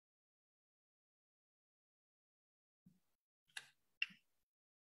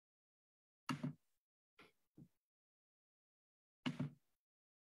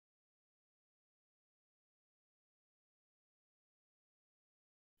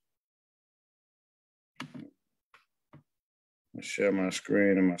Share my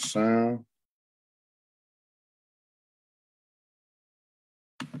screen and my sound.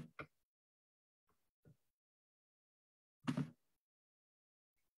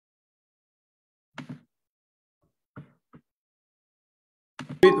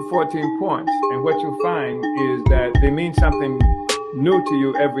 Read the 14 points, and what you find is that they mean something new to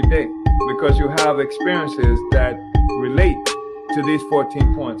you every day because you have experiences that relate to these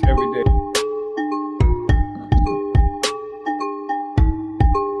 14 points every day.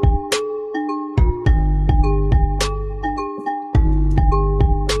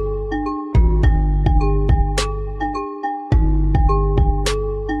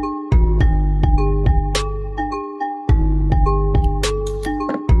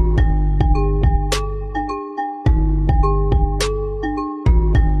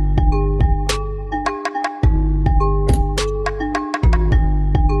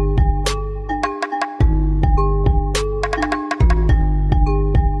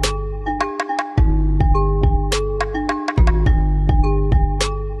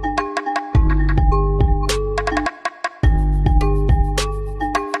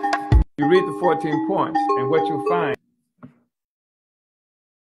 You read the 14 points, and what you find.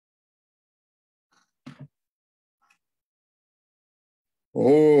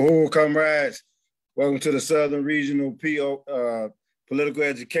 Oh, comrades. Welcome to the Southern Regional Political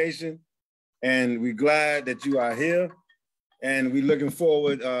Education. And we're glad that you are here. And we're looking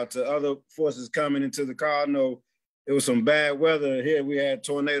forward to other forces coming into the car. No, it was some bad weather here. We had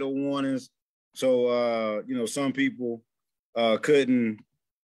tornado warnings. So, some people couldn't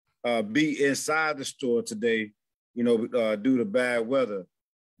be inside the store today, due to bad weather.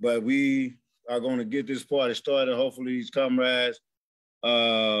 But we are going to get this party started. Hopefully these comrades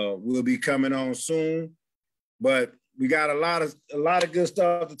will be coming on soon. But we got a lot of good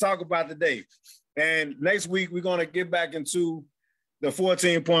stuff to talk about today. And next week, we're going to get back into the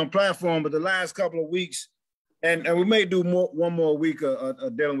 14-point platform. But the last couple of weeks, and we may do one more week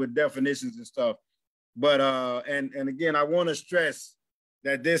of dealing with definitions and stuff. But, and again, I want to stress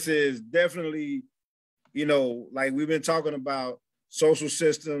that this is definitely, like we've been talking about social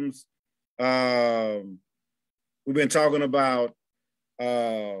systems. We've been talking about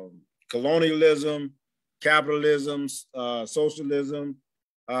colonialism, capitalism, socialism,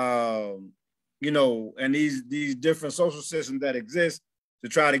 and these different social systems that exist to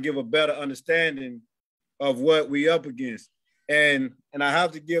try to give a better understanding of what we up against. And I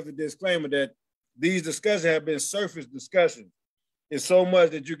have to give the disclaimer that these discussions have been surface discussions. It's so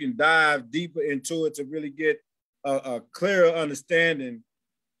much that you can dive deeper into it to really get a clearer understanding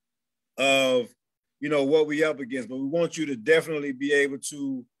of, what we up against. But we want you to definitely be able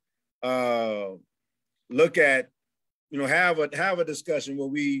to look at, have a discussion where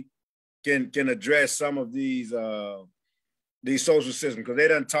we can address some of these social systems, because they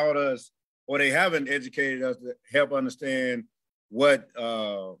done taught us, or they haven't educated us to help understand what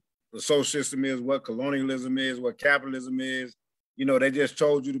the social system is, what colonialism is, what capitalism is. They just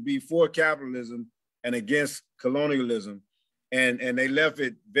told you to be for capitalism and against colonialism. And they left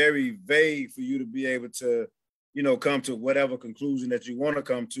it very vague for you to be able to, come to whatever conclusion that you want to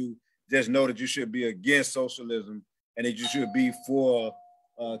come to. Just know that you should be against socialism and that you should be for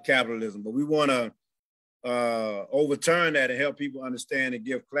capitalism. But we want to overturn that and help people understand and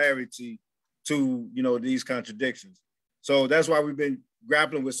give clarity to, these contradictions. So that's why we've been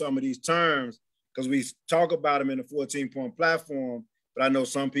grappling with some of these terms, because we talk about them in the 14-point platform, but I know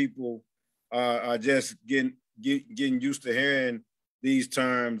some people are just getting used to hearing these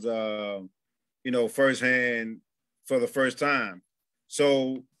terms, firsthand for the first time.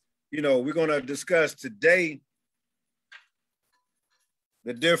 So, we're going to discuss today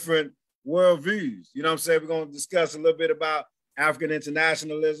the different worldviews. You know what I'm saying? We're going to discuss a little bit about African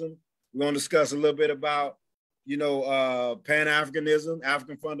internationalism. We're going to discuss a little bit about, Pan-Africanism,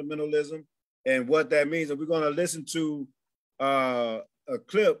 African fundamentalism, and what that means. And we're going to listen to a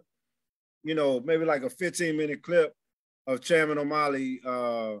clip, maybe like a 15-minute clip of Chairman O'Malley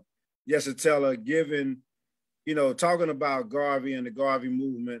Yesatella giving, talking about Garvey and the Garvey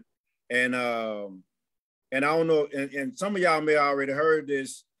movement. And I don't know, and some of y'all may have already heard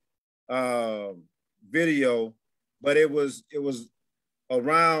this video, but it was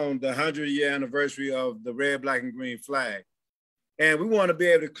around the 100-year anniversary of the red, black, and green flag. And we want to be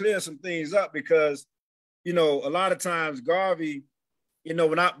able to clear some things up because, a lot of times Garvey,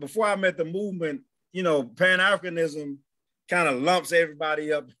 before I met the movement, Pan-Africanism kind of lumps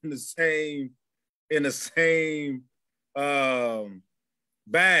everybody up in the same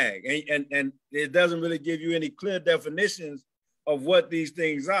bag. And it doesn't really give you any clear definitions of what these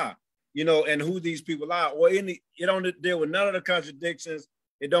things are. you know, and who these people are, or it don't deal with none of the contradictions.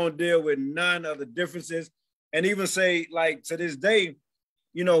 It don't deal with none of the differences. And even say, like, to this day,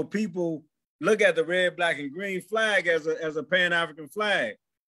 you know, people look at the red, black, and green flag as a Pan-African flag,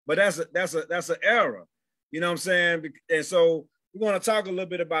 but that's an error. You know what I'm saying? And so we're going to talk a little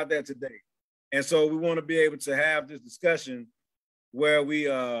bit about that today. And so we want to be able to have this discussion where we,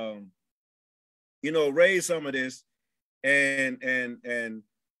 you know, raise some of this and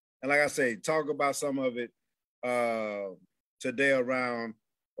like I say, talk about some of it today around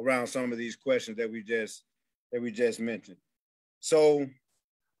some of these questions that we just mentioned. So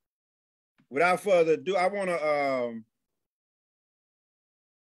without further ado, I want to,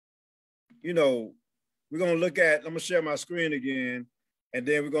 you know, we're going to look at, I'm going to share my screen again, and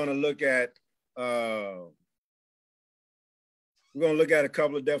then we're going to look at, a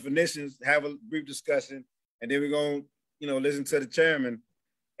couple of definitions, have a brief discussion, and then we're going to, you know, listen to the chairman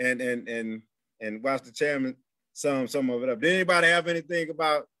and watch the chairman sum some of it up. Did anybody have anything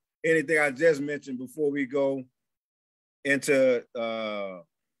about anything I just mentioned before we go into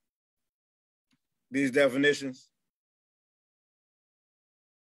these definitions?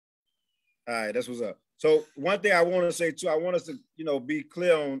 All right, that's what's up. So one thing I want to say too, I want us to, you know, be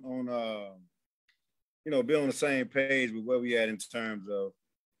clear on you know, be on the same page with where we at in terms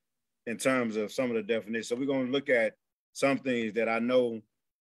of some of the definitions. So we're going to look at some things that I know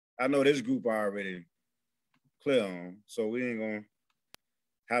this group are already clear on. So we ain't going to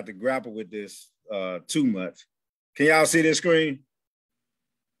have to grapple with this too much. Can y'all see this screen?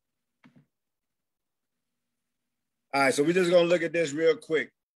 All right, so we're just going to look at this real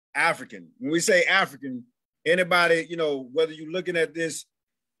quick. African. When we say African, anybody, you know, whether you're looking at this,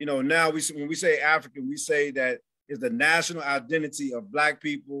 you know, now when we say African, we say that it's the national identity of Black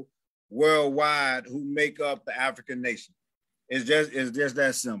people worldwide who make up the African nation. It's just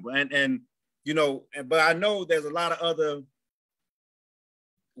that simple. And you know, but I know there's a lot of other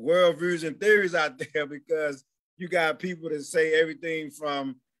worldviews and theories out there, because you got people that say everything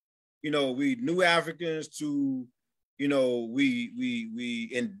from, you know, we new Africans to, you know, we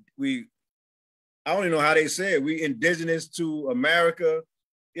I don't even know how they say it. We indigenous to America.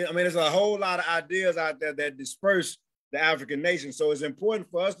 I mean, there's a whole lot of ideas out there that disperse the African nation. So it's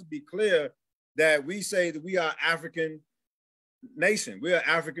important for us to be clear that we say that we are African nation. We are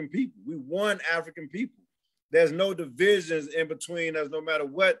African people. We one African people. There's no divisions in between us, no matter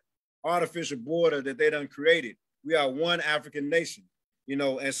what artificial border that they done created. We are one African nation, you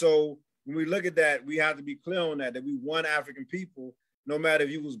know, and so when we look at that, we have to be clear on that we one African people, no matter if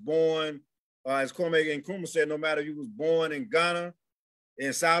you was born, as Kwame Nkrumah said, no matter if you was born in Ghana,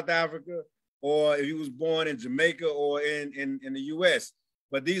 in South Africa, or if you was born in Jamaica or in the US.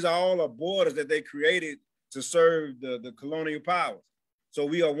 But these are all borders that they created to serve the colonial powers. So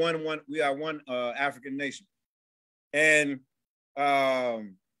we are one African nation. And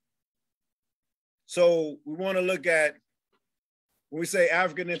so we want to look at, when we say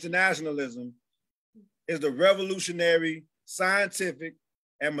African internationalism, is the revolutionary, scientific,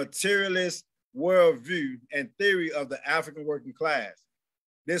 and materialist worldview and theory of the African working class.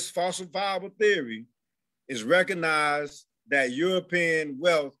 This falsifiable theory is recognized that European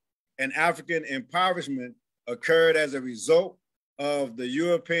wealth and African impoverishment occurred as a result of the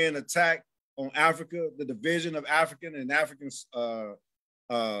European attack on Africa, the division of African and African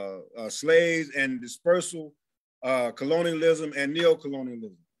slaves, and dispersal, colonialism, and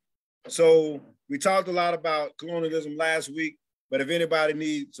neocolonialism. So we talked a lot about colonialism last week, but if anybody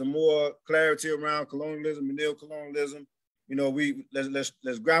needs some more clarity around colonialism and neocolonialism, you know,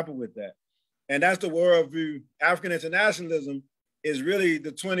 let's grapple with that. And that's the worldview. African internationalism is really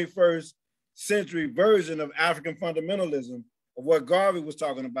the 21st century version of African fundamentalism, of what Garvey was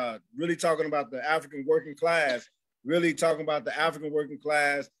talking about, really talking about the African working class, really talking about the African working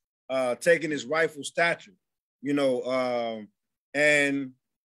class taking its rightful stature, you know, and,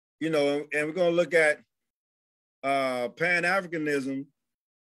 you know, and we're going to look at Pan-Africanism,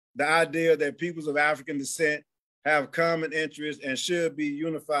 the idea that peoples of African descent have common interests and should be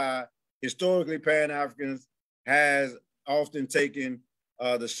unified. Historically, Pan-Africans has often taken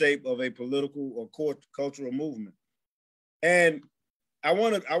the shape of a political or cultural movement. And I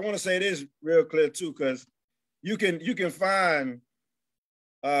want to say this real clear too, because you can find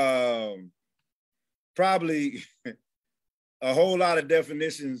probably a whole lot of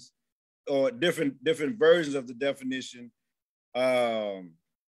definitions or different versions of the definition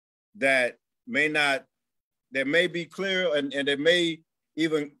that may be clear and that may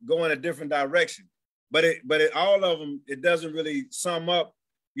even go in a different direction. But all of them, it doesn't really sum up,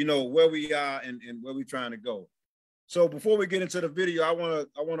 you know, where we are and where we're trying to go. So before we get into the video, I wanna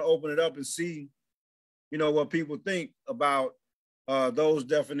open it up and see, you know, what people think about those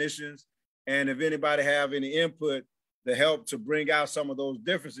definitions, and if anybody have any input to help to bring out some of those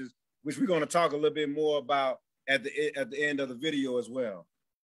differences, which we're going to talk a little bit more about at the end of the video as well.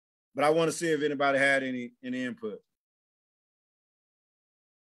 But I want to see if anybody had any input.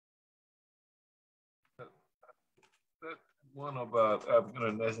 That one about African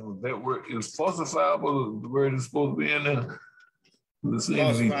Internationalism, that word is falsifiable. The word is supposed to be in there. It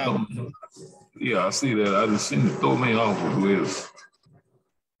seems to be, yeah, I see that. I just seem to throw me off with the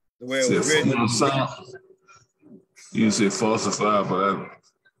way it was written. You say falsified, but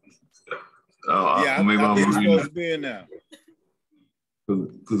yeah, maybe I think I'm it's supposed to be in there.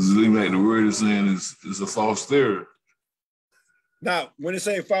 Because it seems like the word is saying is a false theory. Now, when they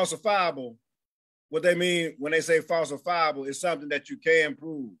say falsifiable, what they mean when they say falsifiable is something that you can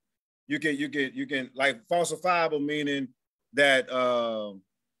prove. You can like falsifiable meaning that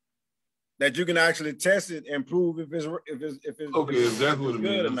that you can actually test it and prove if it's okay. If that's what it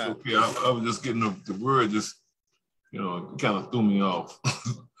means, that's okay. I was just getting the word, just you know, kind of threw me off.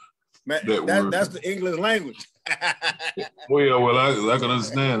 Man, that's the English language. Well, yeah, well, I can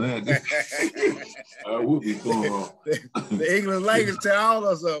understand that. I would be thrown off. The English language tear all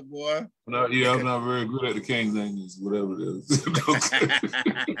us up, boy. Yeah, I'm not very good at the King's English, whatever it is.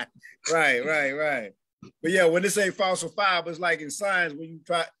 Right. But yeah, when they say falsifiable, it's like in science, when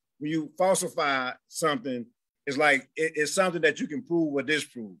you falsify something, it's like it's something that you can prove or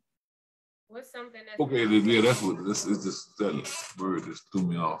disprove. What's something that's okay? Yeah, that's what this is. Just that word just threw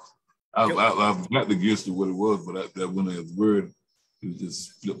me off. I've got the gist of what it was, but that when the word, it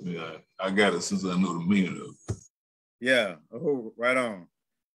just flipped me. I got it since I know the meaning of it. Yeah. Oh, right on.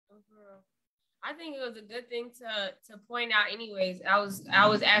 I think it was a good thing to point out. Anyways, I was just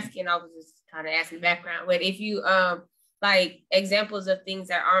kind of asking background, but if you like examples of things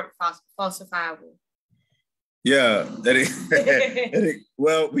that aren't falsifiable. Yeah,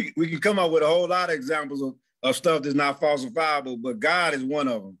 well, we can come up with a whole lot of examples of stuff that's not falsifiable, but God is one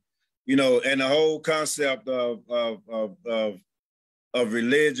of them. You know, and the whole concept of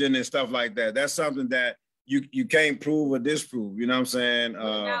religion and stuff like that. That's something that you can't prove or disprove. You know what I'm saying?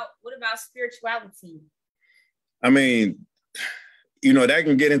 What about spirituality? I mean, you know, that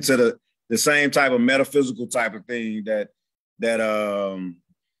can get into the same type of metaphysical type of thing that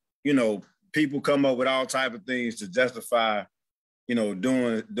you know, people come up with all type of things to justify, you know,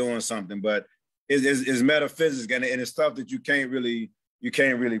 doing something, but it's metaphysics and it's stuff that you can't really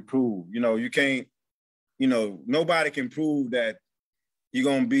prove. You know, you can't, you know, nobody can prove that you're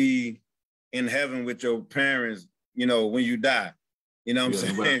gonna be in heaven with your parents, you know, when you die. You know what I'm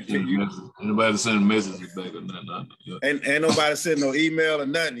saying? Nobody sending messages back or nothing. Yeah. Ain't nobody sending no email or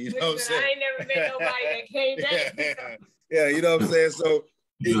nothing. You know what I'm saying? I ain't never met nobody that came back. Yeah, you know what I'm saying? So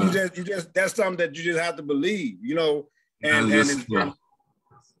you just that's something that you just have to believe, you know. And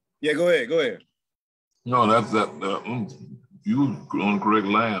yeah, go ahead. No, that's you on the correct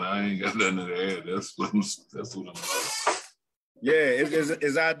line. I ain't got nothing to add. That's what I'm about. Yeah,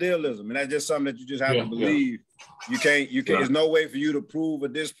 it's idealism, and that's just something that you just have to believe. Yeah. You can't. There's no way for you to prove or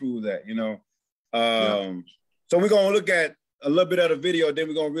disprove that, you know. So we're gonna look at a little bit of the video, then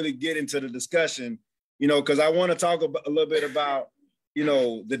we're gonna really get into the discussion, you know, because I want to talk a little bit about, you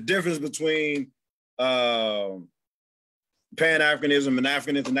know, the difference between Pan-Africanism and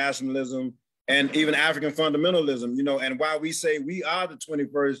African internationalism and even African fundamentalism, you know, and why we say we are the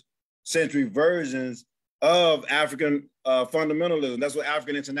 21st century versions of African fundamentalism. That's what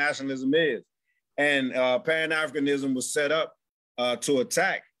African internationalism is. And Pan-Africanism was set up to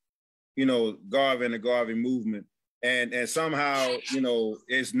attack, you know, Garvey and the Garvey movement. And somehow, you know,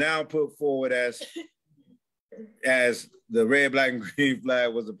 it's now put forward as the red, black, and green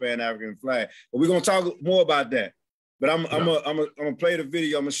flag was the Pan-African flag. But we're gonna talk more about that. But I'm gonna play the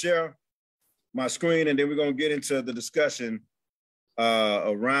video. I'm gonna share my screen, and then we're gonna get into the discussion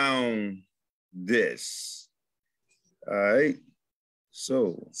around this. All right.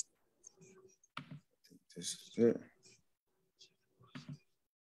 So this is it.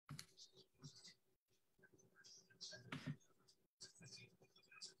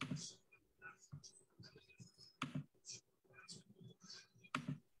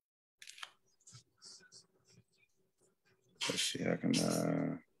 Let's see, I can,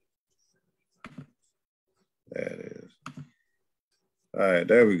 there it is. All right,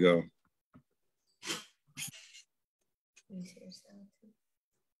 there we go.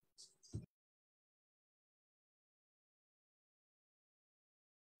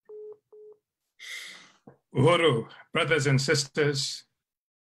 Uhuru, brothers and sisters,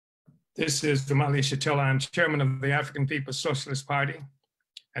 This is Damali Shatila. I'm chairman of the African People's Socialist Party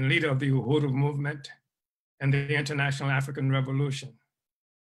and leader of the Uhuru movement and the International African Revolution.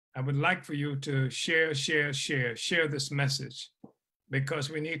 I would like for you to share this message, because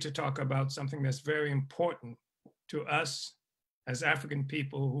we need to talk about something that's very important to us as African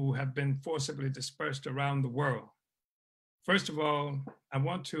people who have been forcibly dispersed around the world. First of all, I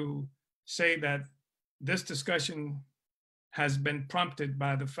want to say that this discussion has been prompted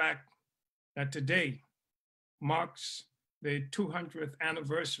by the fact that today marks the 200th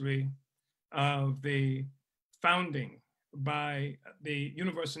anniversary of the founding by the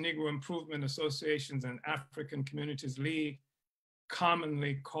Universal Negro Improvement Associations and African Communities League,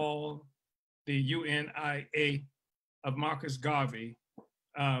 commonly called the UNIA, of Marcus Garvey,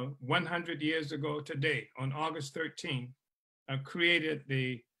 100 years ago today, on August 13th, created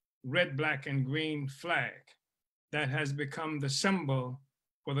the red, black, and green flag that has become the symbol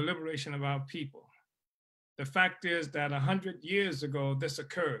for the liberation of our people. The fact is that 100 years ago, this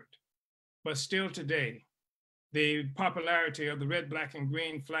occurred, but still today, the popularity of the red, black, and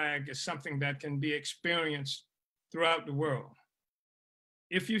green flag is something that can be experienced throughout the world.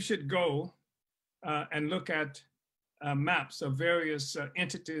 If you should go and look at maps of various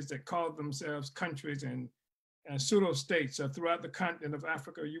entities that call themselves countries and pseudo-states throughout the continent of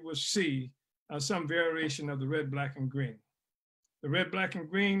Africa, you will see some variation of the red, black, and green. The red, black, and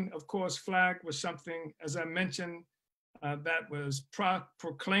green, of course, flag was something, as I mentioned, that was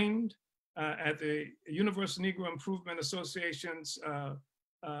proclaimed at the Universal Negro Improvement Association's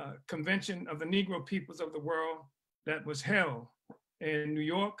Convention of the Negro Peoples of the World that was held in New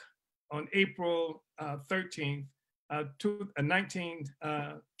York on April 13th,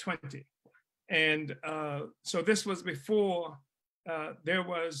 1920. And so this was before there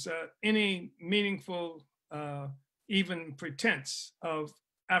was any meaningful even pretense of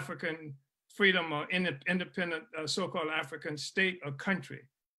African freedom or independent so-called African state or country.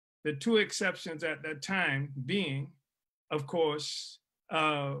 The two exceptions at that time being, of course,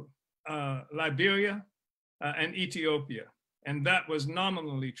 Liberia and Ethiopia, and that was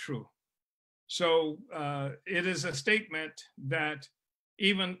nominally true. So it is a statement that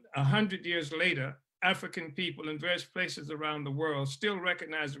even 100 years later, African people in various places around the world still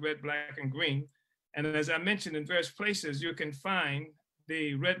recognize the red, black, and green. And as I mentioned, in various places, you can find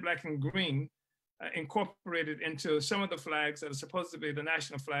the red, black, and green incorporated into some of the flags that are supposed to be the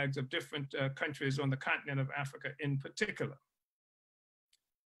national flags of different countries on the continent of Africa in particular.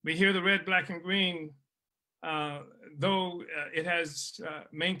 We hear the red, black, and green, though it has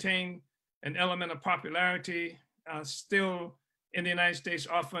maintained an element of popularity, still in the United States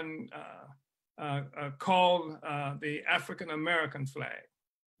often called the African American flag.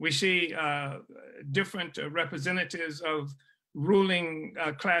 We see different representatives of ruling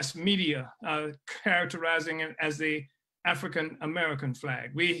class media characterizing it as the African American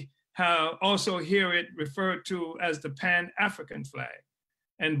flag. We also hear it referred to as the Pan-African flag.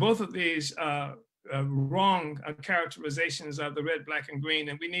 And both of these wrong characterizations of the red, black, and green,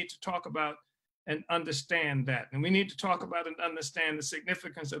 and we need to talk about and understand that. And we need to talk about and understand the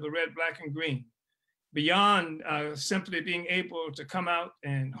significance of the red, black, and green beyond simply being able to come out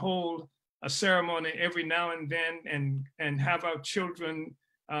and hold a ceremony every now and then and have our children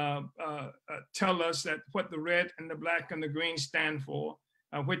tell us that what the red and the black and the green stand for,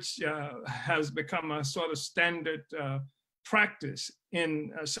 which has become a sort of standard practice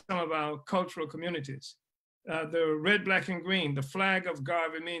in some of our cultural communities. The red, black, and green, the flag of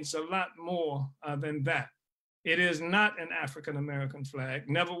Garvey, means a lot more than that. It is not an African-American flag,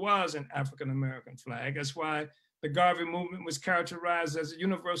 never was an African-American flag. That's why the Garvey movement was characterized as a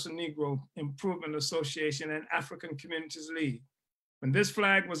Universal Negro Improvement Association and African Communities League. When this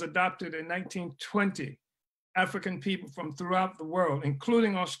flag was adopted in 1920, African people from throughout the world,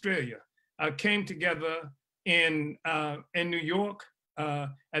 including Australia, came together in New York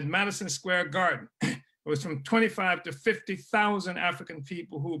at Madison Square Garden. It was from 25 to 50,000 African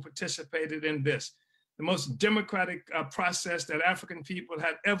people who participated in this, the most democratic process that African people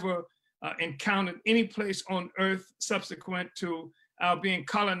had ever encountered any place on earth subsequent to our being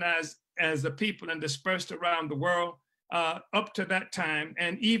colonized as a people and dispersed around the world. Up to that time,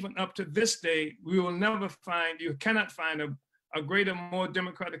 and even up to this day, we will never find, you cannot find a greater, more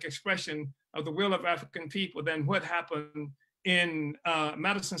democratic expression of the will of African people than what happened in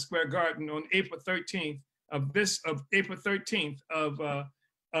Madison Square Garden on April 13th of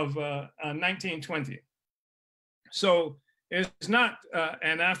 1920. So it's not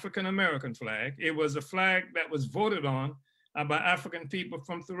an African-American flag. It was a flag that was voted on by African people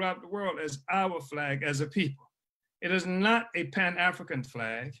from throughout the world as our flag as a people. It is not a Pan-African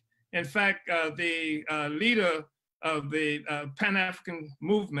flag. In fact, the leader of the Pan-African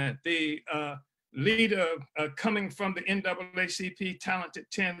movement, the leader coming from the NAACP Talented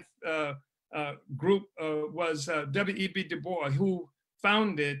 10th group was W.E.B. Du Bois, who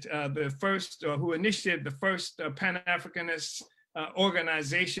founded the first, who initiated the first Pan-Africanist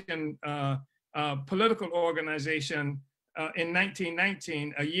organization, political organization in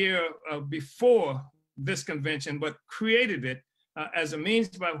 1919, a year before this convention, but created it as a means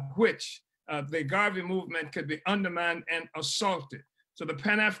by which the Garvey movement could be undermined and assaulted. So the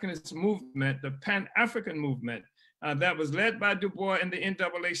Pan-Africanist movement, the Pan-African movement that was led by Du Bois and the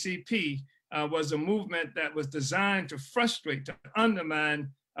NAACP was a movement that was designed to frustrate, to undermine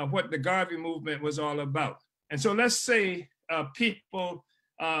what the Garvey movement was all about. And so let's say people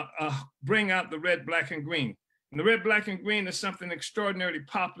bring out the red, black, and green. And the red, black, and green is something extraordinarily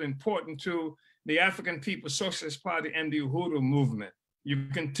popular, important to the African People's Socialist Party and the Uhuru movement. You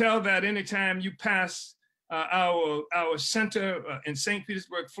can tell that anytime you pass our center in St.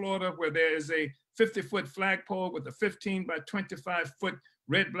 Petersburg, Florida, where there is a 50-foot flagpole with a 15 by 25-foot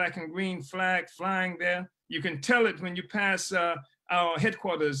red, black, and green flag flying there. You can tell it when you pass our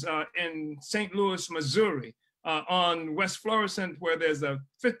headquarters in St. Louis, Missouri, on West Florissant, where there's a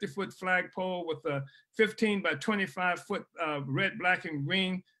 50-foot flagpole with a 15 by 25-foot red, black, and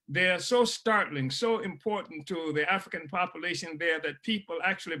green. They're so startling, so important to the African population there that people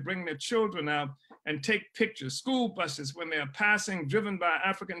actually bring their children out and take pictures. School buses, when they're passing, driven by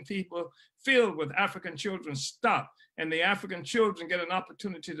African people, filled with African children, stop, and the African children get an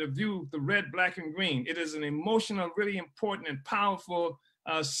opportunity to view the red, black, and green. It is an emotional, really important and powerful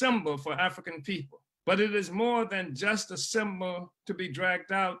symbol for African people. But it is more than just a symbol to be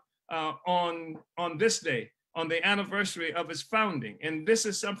dragged out on this day, on the anniversary of its founding. And this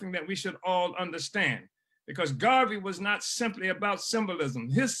is something that we should all understand, because Garvey was not simply about symbolism.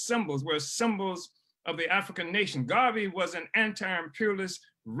 His symbols were symbols of the African nation. Garvey was an anti-imperialist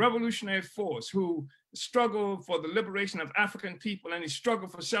revolutionary force who struggled for the liberation of African people, and he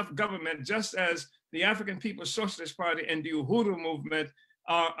struggled for self-government, just as the African People's Socialist Party and the Uhuru movement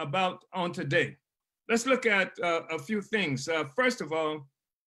are about on today. Let's look at a few things. First of all,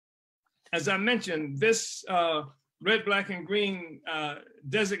 as I mentioned, this red, black, and green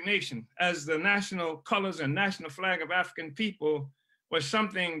designation as the national colors and national flag of African people was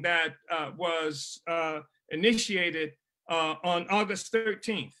something that was initiated on August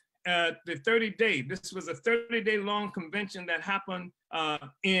 13th. The 30-day, this was a 30-day long convention that happened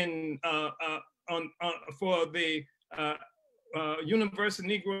for the Universal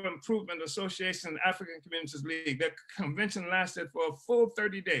Negro Improvement Association and African Communities League. That convention lasted for a full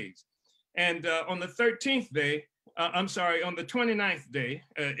 30 days. And on the 13th day, I'm sorry, on the 29th day,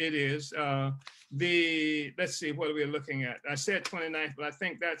 it is, let's see, what are we looking at? I said 29th, but I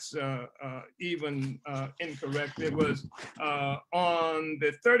think that's even incorrect. It was on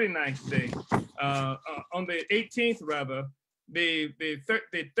the 39th day, on the 18th rather, the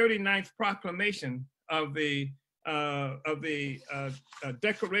 39th proclamation of the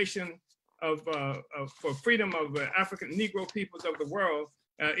Declaration for Freedom of African Negro Peoples of the World.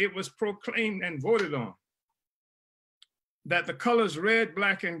 It was proclaimed and voted on that the colors red,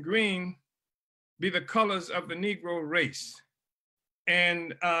 black, and green be the colors of the Negro race.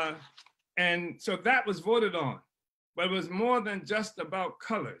 And so that was voted on, but it was more than just about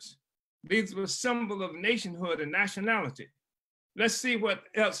colors. These were symbols of nationhood and nationality. Let's see what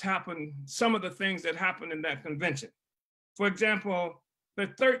else happened, some of the things that happened in that convention. For example, the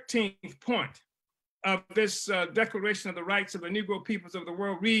 13th point of this Declaration of the Rights of the Negro Peoples of the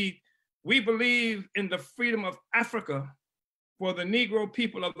World read, "We believe in the freedom of Africa for the Negro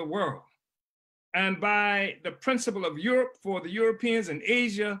people of the world, and by the principle of Europe for the Europeans and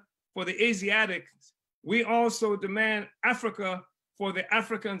Asia for the Asiatics, we also demand Africa for the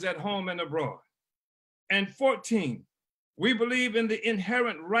Africans at home and abroad." And 14, "We believe in the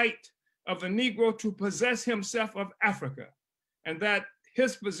inherent right of the Negro to possess himself of Africa, and that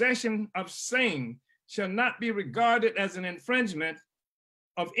his possession of same shall not be regarded as an infringement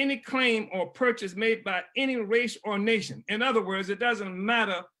of any claim or purchase made by any race or nation." In other words, it doesn't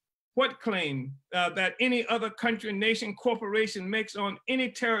matter what claim that any other country, nation, corporation makes on any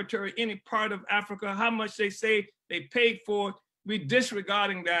territory, any part of Africa, how much they say they paid for it, we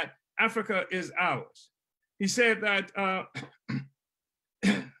disregarding that. Africa is ours. He said that,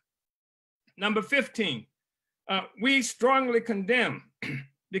 number 15, "We strongly condemn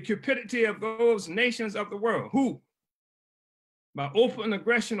the cupidity of those nations of the world who, by open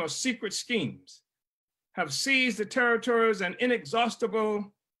aggression or secret schemes, have seized the territories and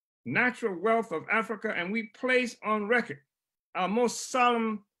inexhaustible natural wealth of Africa, and we place on record our most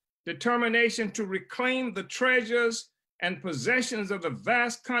solemn determination to reclaim the treasures and possessions of the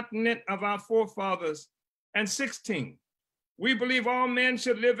vast continent of our forefathers. And 16, we believe all men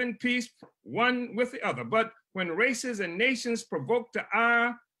should live in peace, one with the other. But when races and nations provoke the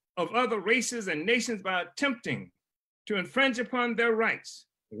ire of other races and nations by attempting to infringe upon their rights,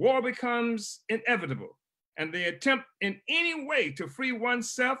 war becomes inevitable. And the attempt in any way to free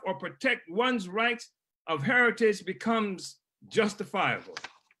oneself or protect one's rights of heritage becomes justifiable.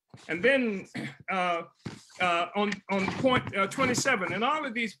 And then on point 27, and all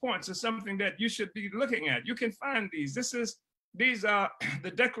of these points are something that you should be looking at. You can find these. These are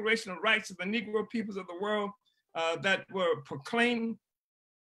the Declaration of Rights of the Negro Peoples of the World that were proclaimed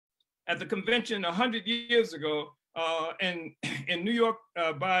at the convention 100 years ago in New York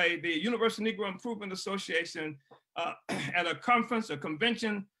by the Universal Negro Improvement Association at a conference, a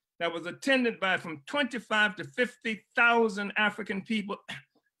convention that was attended by from 25 to 50,000 African people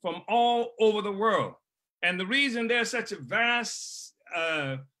from all over the world. And the reason there's such a vast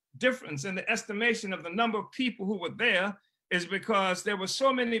difference in the estimation of the number of people who were there is because there were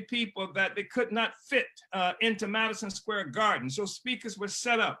so many people that they could not fit into Madison Square Garden. So speakers were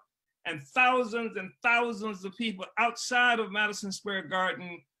set up, and thousands of people outside of Madison Square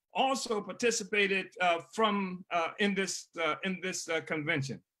Garden also participated in this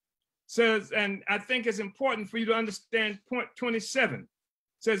convention. Says, and I think it's important for you to understand point 27.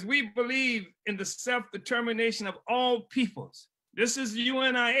 Says, we believe in the self-determination of all peoples. This is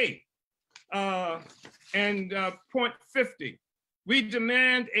UNIA. And point 50, we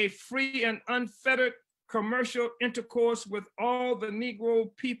demand a free and unfettered commercial intercourse with all the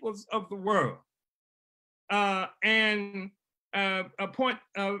Negro peoples of the world. Point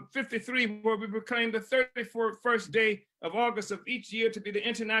 53, where we proclaim the 31st day of August of each year to be the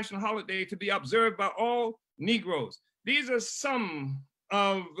international holiday to be observed by all Negroes. These are some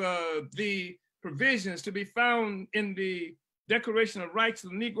of the provisions to be found in the Declaration of Rights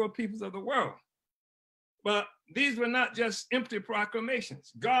of the Negro Peoples of the World. But these were not just empty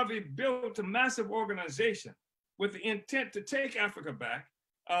proclamations. Garvey built a massive organization with the intent to take Africa back,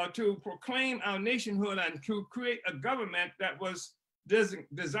 to proclaim our nationhood and to create a government that was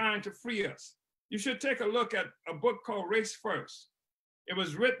designed to free us. You should take a look at a book called Race First. It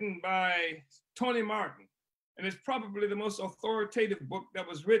was written by Tony Martin, and it's probably the most authoritative book that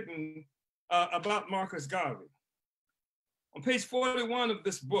was written about Marcus Garvey. On page 41 of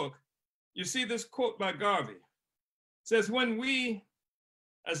this book, you see this quote by Garvey. It says, when we,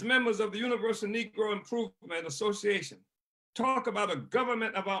 as members of the Universal Negro Improvement Association, talk about a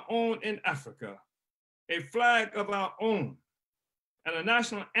government of our own in Africa, a flag of our own, and a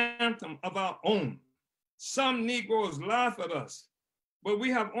national anthem of our own, some Negroes laugh at us, but we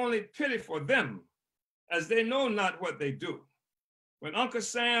have only pity for them, as they know not what they do. When Uncle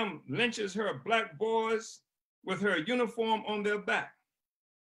Sam lynches her black boys with her uniform on their back,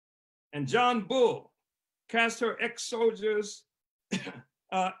 and John Bull cast her ex-soldier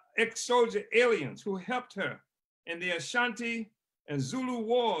aliens who helped her in the Ashanti and Zulu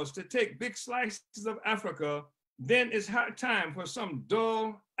wars to take big slices of Africa, then it's high time for some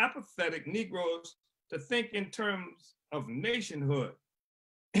dull, apathetic Negroes to think in terms of nationhood.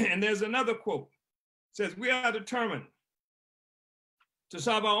 And there's another quote. It says, we are determined to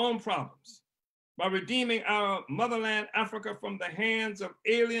solve our own problems by redeeming our motherland, Africa, from the hands of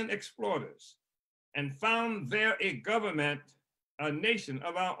alien exploiters, and found there a government, a nation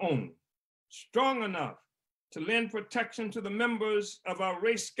of our own, strong enough to lend protection to the members of our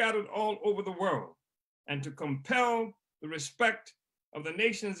race scattered all over the world, and to compel the respect of the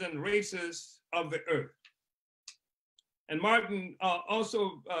nations and races of the earth. And Martin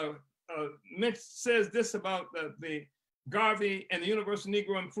also says this about the Garvey and the Universal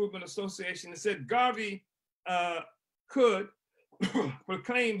Negro Improvement Association. It said Garvey could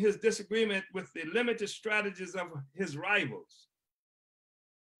proclaim his disagreement with the limited strategies of his rivals.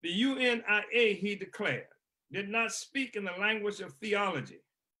 The UNIA, he declared, did not speak in the language of theology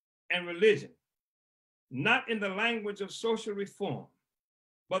and religion, not in the language of social reform,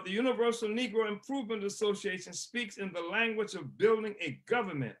 but the Universal Negro Improvement Association speaks in the language of building a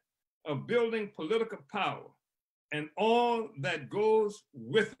government, of building political power, and all that goes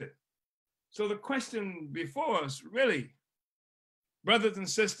with it. So the question before us, really, brothers and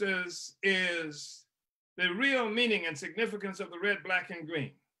sisters, is the real meaning and significance of the red, black, and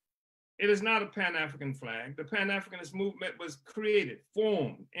green. It is not a Pan-African flag. The Pan-Africanist movement was created,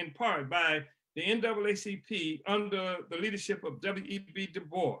 formed in part by the NAACP under the leadership of W.E.B. Du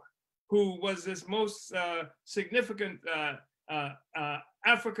Bois, who was this most significant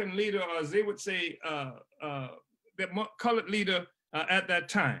African leader, or as they would say, the colored leader at that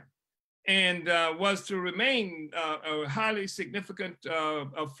time. and was to remain a highly significant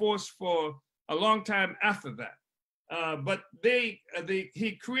force for a long time after that. But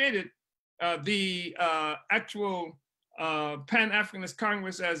he created the actual Pan-Africanist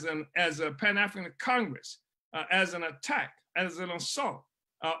Congress as a Pan-African Congress, as an attack, as an assault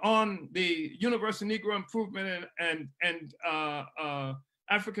on the Universal Negro Improvement and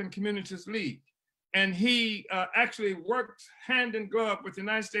African Communities League. And he actually worked hand in glove with the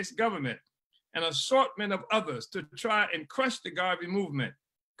United States government and an assortment of others to try and crush the Garvey movement,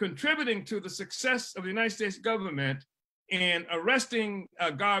 contributing to the success of the United States government in arresting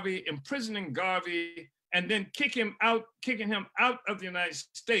Garvey, imprisoning Garvey, and then kicking him out of the United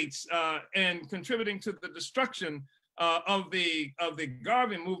States, and contributing to the destruction of the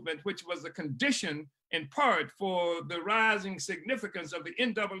Garvey movement, which was a condition in part for the rising significance of the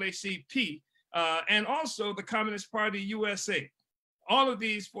NAACP and also the Communist Party USA. All of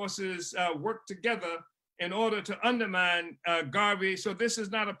these forces worked together in order to undermine Garvey. So this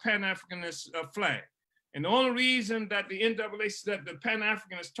is not a Pan-Africanist flag. And the only reason that the NAACP, that the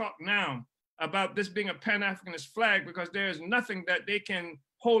Pan-Africanists talk now about this being a Pan-Africanist flag, because there is nothing that they can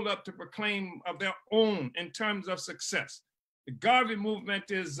hold up to proclaim of their own in terms of success. The Garvey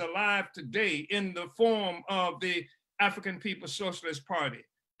movement is alive today in the form of the African People's Socialist Party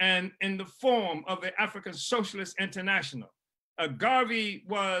and in the form of the African Socialist International. Garvey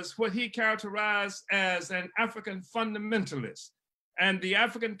was what he characterized as an African fundamentalist, and the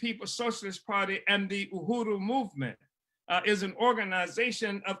African People's Socialist Party and the Uhuru movement is an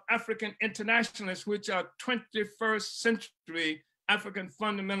organization of African internationalists, which are 21st century African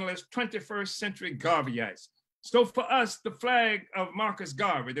fundamentalists, 21st century Garveyites. So for us, the flag of Marcus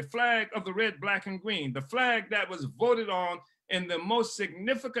Garvey, the flag of the red, black, and green, the flag that was voted on in the most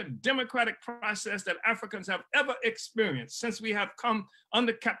significant democratic process that Africans have ever experienced since we have come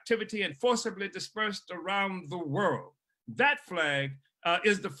under captivity and forcibly dispersed around the world. That flag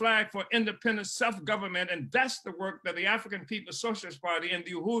is the flag for independent self-government, and that's the work that the African People's Socialist Party and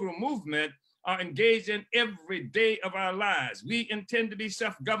the Uhuru movement are engaged in every day of our lives. We intend to be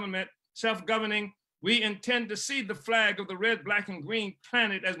self-governing. We intend to see the flag of the red, black, and green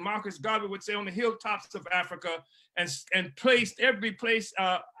planted, as Marcus Garvey would say, on the hilltops of Africa, and placed every place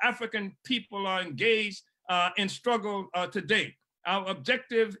African people are engaged in struggle today. Our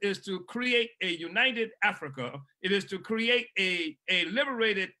objective is to create a united Africa. It is to create a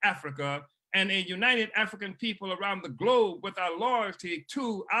liberated Africa and a united African people around the globe with our loyalty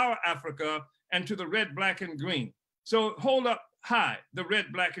to our Africa and to the red, black, and green. So hold up high the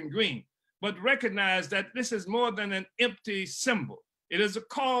red, black, and green, but recognize that this is more than an empty symbol. It is a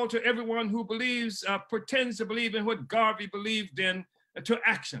call to everyone who believes, pretends to believe in what Garvey believed in, to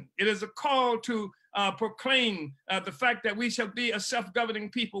action. It is a call to proclaim the fact that we shall be a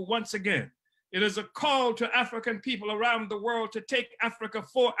self-governing people once again. It is a call to African people around the world to take Africa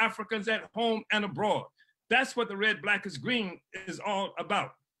for Africans at home and abroad. That's what the red, black, and green is all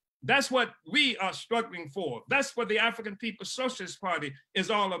about. That's what we are struggling for. That's what the African People's Socialist Party is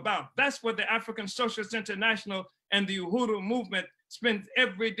all about. That's what the African Socialist International and the Uhuru movement spends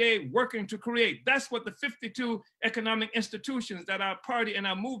every day working to create. That's what the 52 economic institutions that our party and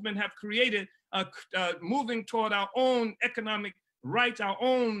our movement have created, moving toward our own economic rights, our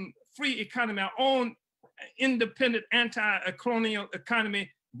own free economy, our own independent anti-colonial economy.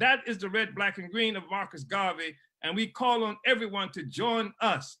 That is the red, black, and green of Marcus Garvey. And we call on everyone to join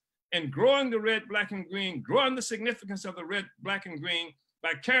us in growing the red, black, and green, growing the significance of the red, black, and green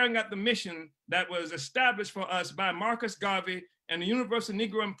by carrying out the mission that was established for us by Marcus Garvey and the Universal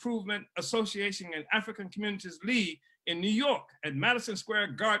Negro Improvement Association and African Communities League in New York at Madison Square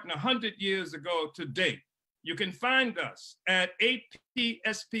Garden 100 years ago today. You can find us at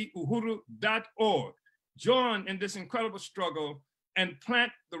APSP-uhuru.org. Join in this incredible struggle and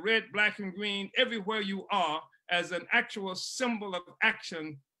plant the red, black, and green everywhere you are as an actual symbol of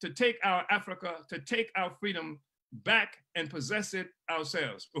action to take our Africa, to take our freedom back and possess it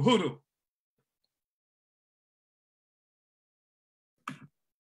ourselves. Uhuru.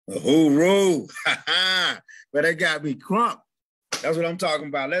 Uhuru. But that got me crunk. That's what I'm talking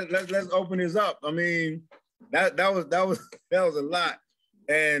about. Let's open this up. I mean, that was a lot.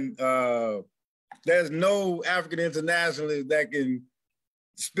 And there's no African internationalist that can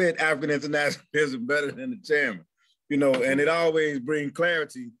spit African internationalism better than the chairman, you know, and it always brings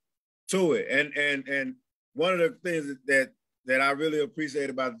clarity to it. And one of the things that I really appreciate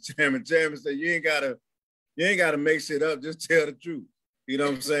about the chairman said, you ain't gotta make shit up, just tell the truth. You know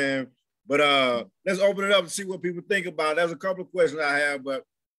what I'm saying? But let's open it up and see what people think about it. There's a couple of questions I have, but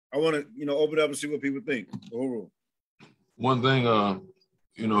I want to, open it up and see what people think. Uhuru. One thing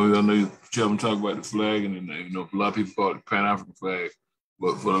you know, I know you talk about the flag, and you know, a lot of people call it the Pan-African flag.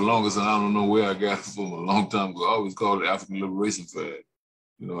 But for the longest time, I don't know where I got it from a long time ago. I always called it African Liberation Flag.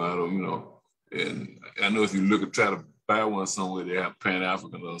 You know, I don't, you know, and I know if you look at try to buy one somewhere, they have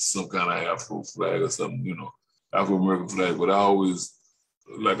Pan-African or some kind of Afro flag or something, you know, Afro-American flag. But I always,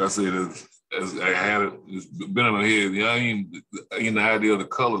 like I said, as I had it, it's been in my head. You know, I ain't the idea of the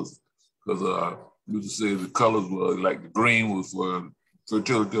colors, because we used to say the colors were like the green was for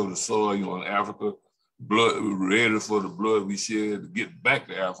fertility of the soil, you know, in Africa. Blood, red is for the blood we shed to get back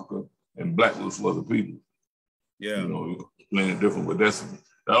to Africa, and black was for the people. Yeah. You know, explain it different, but that's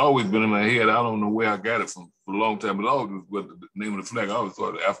always been in my head. I don't know where I got it from for a long time, but I always, what the name of the flag, I always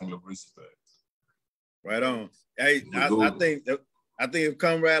thought the African Liberation Flag. Right on. Hey, I think if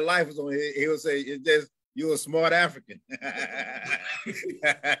Comrade Life was on here, he would say, it's just, you're a smart African.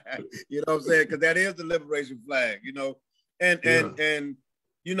 You know what I'm saying? Because that is the liberation flag, you know. And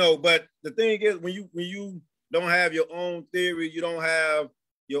you know, but the thing is, when you don't have your own theory, you don't have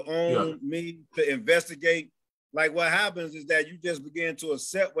your own means to investigate, like what happens is that you just begin to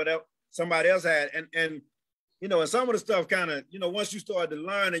accept whatever somebody else had. And you know, and some of the stuff kind of, you know, once you start to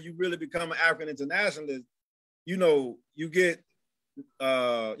learn and you really become an African internationalist, you know, you can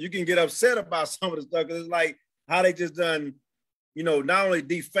get upset about some of the stuff, because it's like how they just done, you know, not only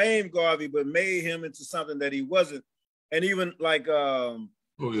defamed Garvey, but made him into something that he wasn't. And even like, I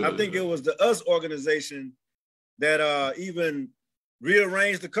think it was the US organization that even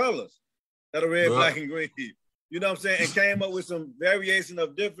rearranged the colors that are red, black, and green. You know what I'm saying? And came up with some variation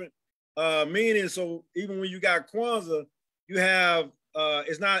of different meanings. So even when you got Kwanzaa, you have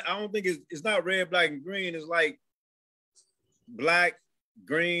it's not. I don't think it's not red, black, and green. It's like black,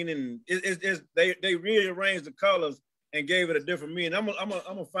 green, and they rearranged the colors and gave it a different meaning. I'm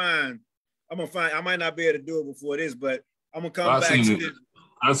gonna find. I might not be able to do it before this, but I'm gonna come back to this.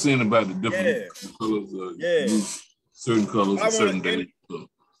 I've seen about the different colors, certain colors on certain days.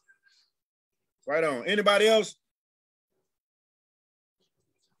 Right on. Anybody else?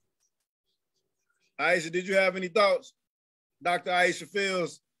 Aisha, did you have any thoughts? Dr. Aisha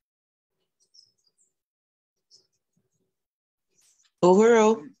Fields.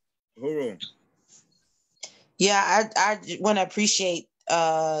 Uhuru. Yeah, I want to appreciate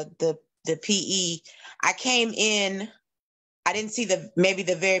the PE. I came in, I didn't see maybe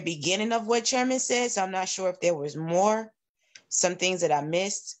the very beginning of what Chairman said, so I'm not sure if there was some things that I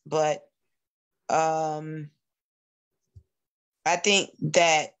missed, but I think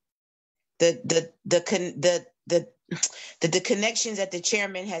that the connections that the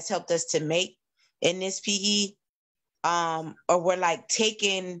Chairman has helped us to make in this PE, or we're like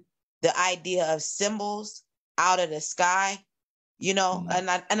taking the idea of symbols out of the sky, you know, and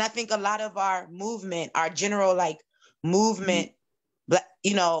I think a lot of our movement, our general like movement,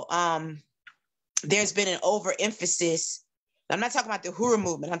 you know, there's been an overemphasis. I'm not talking about the Uhuru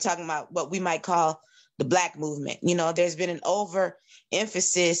movement. I'm talking about what we might call the Black movement. You know, there's been an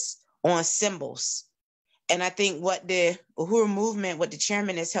overemphasis on symbols. And I think what the Uhuru movement, what the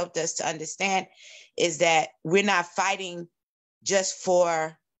Chairman has helped us to understand is that we're not fighting just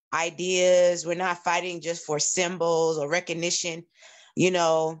for ideas. We're not fighting just for symbols or recognition, you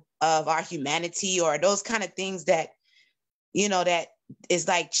know, of our humanity or those kind of things that, you know, that is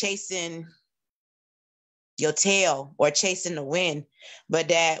like chasing your tail or chasing the wind, but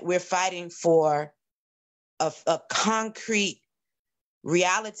that we're fighting for a concrete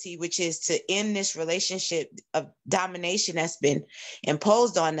reality, which is to end this relationship of domination that's been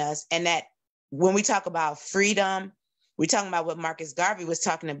imposed on us. And that when we talk about freedom, we're talking about what Marcus Garvey was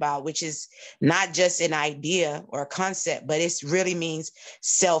talking about, which is not just an idea or a concept, but it really means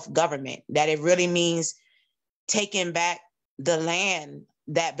self-government, that it really means taking back the land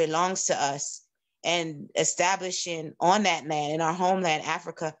that belongs to us and establishing on that land, in our homeland,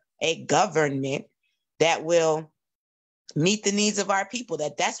 Africa, a government that will meet the needs of our people.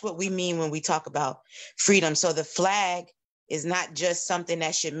 That's what we mean when we talk about freedom. So the flag is not just something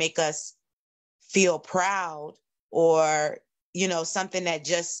that should make us feel proud or, you know, something that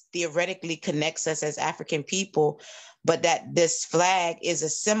just theoretically connects us as African people, but that this flag is a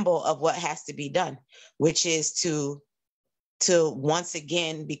symbol of what has to be done, which is to once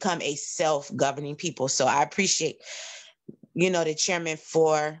again become a self-governing people. So I appreciate, you know, the Chairman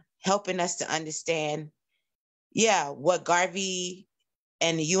for helping us to understand, what Garvey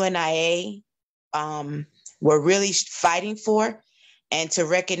and the UNIA were really fighting for, and to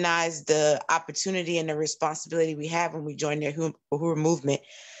recognize the opportunity and the responsibility we have when we join the Uhuru movement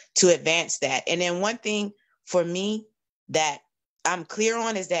to advance that. And then one thing for me that I'm clear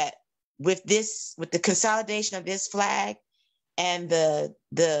on is that with the consolidation of this flag and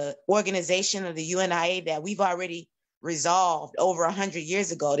the organization of the UNIA that we've already resolved over 100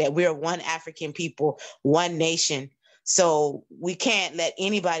 years ago, that we're one African people, one nation. So we can't let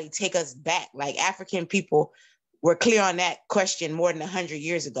anybody take us back. Like, African people were clear on that question more than 100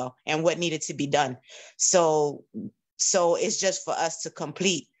 years ago and what needed to be done. So it's just for us to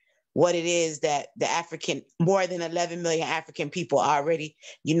complete what it is that more than 11 million African people are already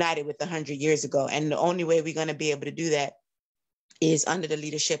united with 100 years ago. And the only way we're going to be able to do that is under the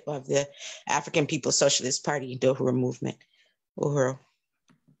leadership of the African People's Socialist Party, the Uhuru movement. Uhuru.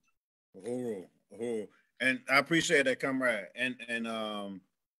 Uhuru. Uhuru. And I appreciate that, comrade. And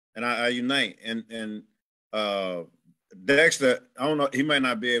I unite. And Dexter, I don't know, he might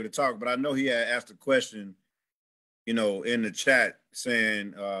not be able to talk, but I know he had asked a question, in the chat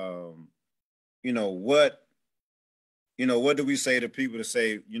saying, what do we say to people to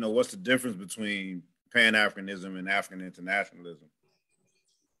say, what's the difference between Pan-Africanism and African internationalism?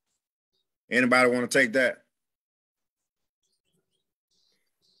 Anybody want to take that?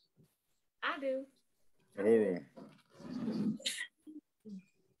 I do.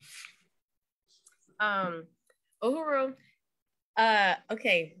 Uhuru.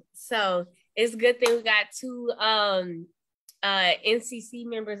 Okay, so it's a good thing we got two NCC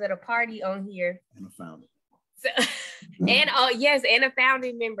members of the party on here. And a founder. So, and and a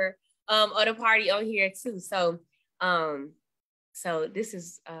founding member of the party on here too. So so this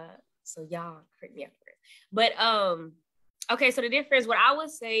is so y'all correct me after it. But okay, so the difference, what I would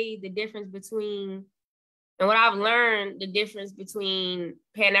say the difference between, and what I've learned, the difference between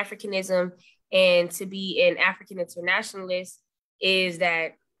Pan-Africanism and to be an African internationalist is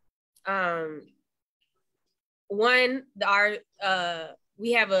that one,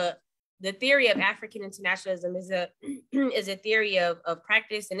 we have the theory of African internationalism is a theory of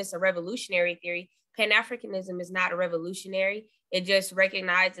practice, and it's a revolutionary theory. Pan-Africanism is not a revolutionary. It just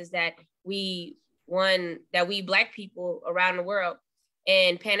recognizes that we Black people around the world.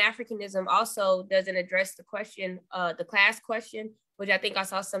 And Pan-Africanism also doesn't address the question, the class question, which I think I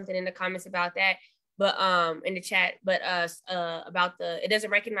saw something in the comments about that, but in the chat, but about it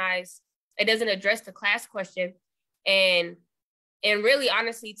doesn't address the class question. And really,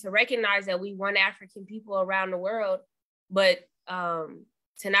 honestly, to recognize that we one African people around the world, but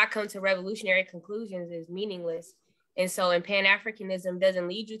to not come to revolutionary conclusions is meaningless. And so, in Pan-Africanism doesn't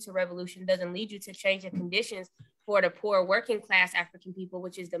lead you to revolution, doesn't lead you to change the conditions for the poor working class African people,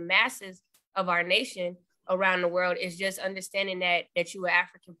 which is the masses of our nation around the world. Is just understanding that you're an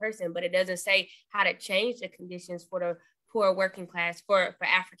African person, but it doesn't say how to change the conditions for the poor working class, for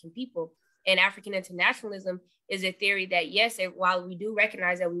African people. And African internationalism is a theory that, yes, while we do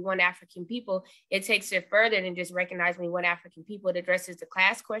recognize that we want African people, it takes it further than just recognizing we want African people. It addresses the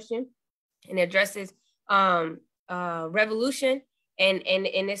class question, and it addresses revolution, and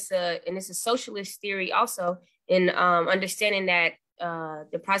it's a socialist theory also, in understanding that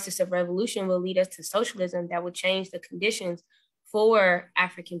the process of revolution will lead us to socialism that will change the conditions for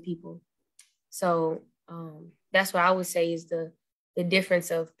African people. So that's what I would say is the difference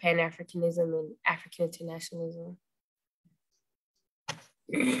of Pan-Africanism and African internationalism.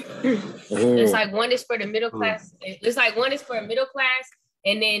 It's like one is for the middle class. It's like one is for a middle class,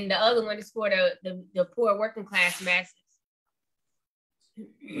 and then the other one is for the poor working class masses.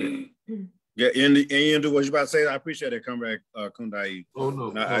 Yeah, and what you about to say, I appreciate it. Come back, Kundai. Oh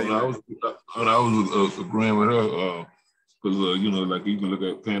no, I was agreeing with her because like you can look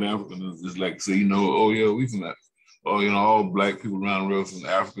at Pan-Africanism, it's like say we from that. All Black people around the world from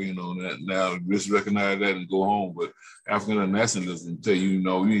Africa, that now just recognize that and go home. But African internationalism tell you,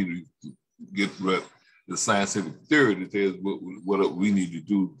 we need to get the scientific theory that tells what we need to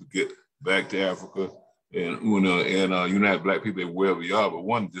do to get back to Africa and unite Black people wherever we are. But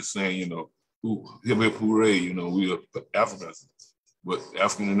one just saying, hooray, we are Africans. But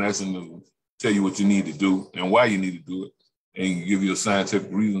African internationalism tell you what you need to do and why you need to do it, and give you a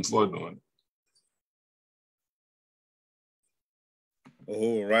scientific reason for doing it.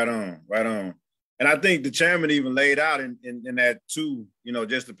 Oh, right on. And I think the chairman even laid out in that too,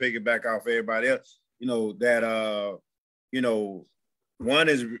 just to piggyback off everybody else, that, one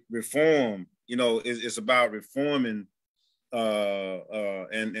is reform, it's about reforming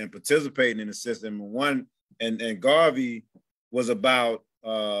and participating in the system. One, and Garvey was about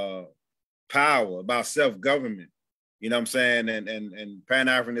power, about self-government, you know what I'm saying? And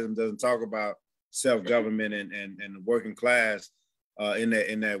Pan-Africanism doesn't talk about self-government and the working class in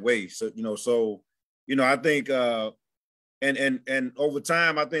that way. So I think and over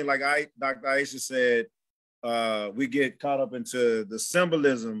time, I think like Dr. Aisha said, we get caught up into the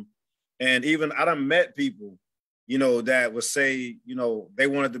symbolism, and even I done met people, you know, that would say, you know, they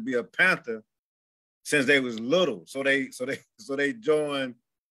wanted to be a Panther since they was little. So they joined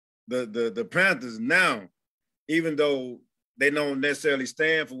the Panthers now, even though they don't necessarily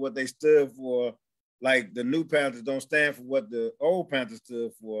stand for what they stood for. Like the new Panthers don't stand for what the old Panthers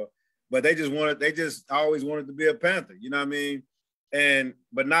stood for, but they just always wanted to be a Panther, you know what I mean?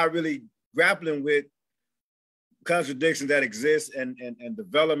 But not really grappling with contradictions that exist and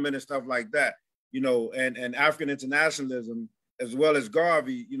development and stuff like that, you know, and African internationalism, as well as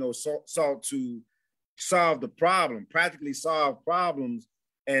Garvey, you know, sought to solve the problem, practically solve problems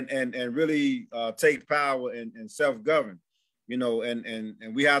and really take power and self-govern, you know, and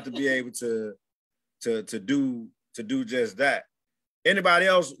we have to be able to do just that. Anybody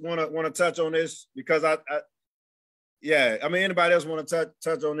else want to touch on this? Because anybody else want to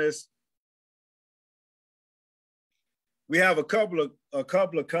touch on this? We have a couple of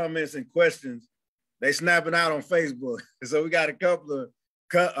comments and questions. They snapping out on Facebook, so we got a couple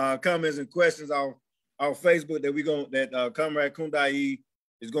of comments and questions on Facebook that Comrade Kundai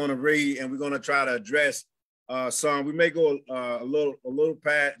is going to read, and we're going to try to address some. We may go a little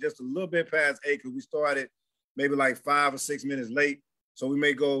past, just a little bit past 8, because we started maybe like 5 or 6 minutes late, so we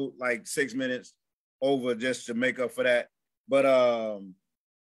may go like 6 minutes over just to make up for that. But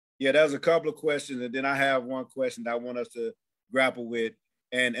yeah, there's a couple of questions, and then I have one question that I want us to grapple with,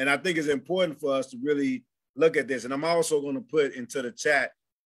 and I think it's important for us to really look at this. And I'm also going to put into the chat.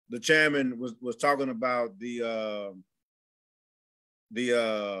 The chairman was talking about the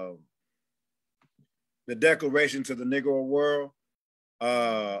declaration to the Negro world.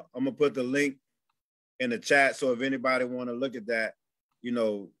 I'm gonna put the link in the chat, so if anybody want to look at that, you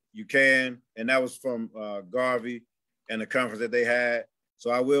know, you can. And that was from Garvey and the conference that they had. So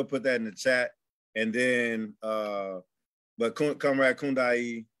I will put that in the chat. And then, but Comrade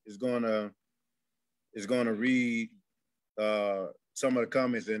Kundai is gonna read some of the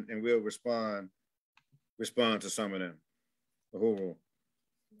comments, and we'll respond to some of them. Uhuru.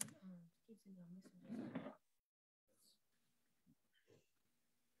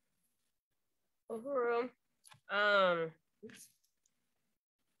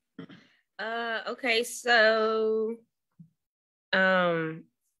 Okay, so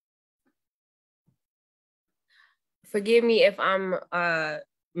forgive me if I'm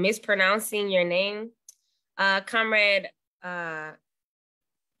mispronouncing your name. Comrade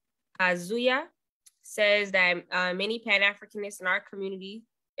Kazuya says that many Pan-Africanists in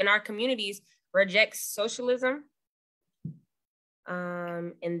our communities reject socialism.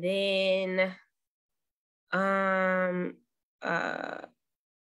 And then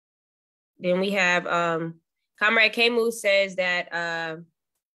we have Comrade Kemu says that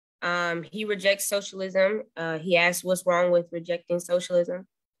he rejects socialism. He asked what's wrong with rejecting socialism,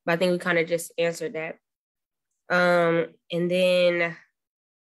 but I think we kind of just answered that. And then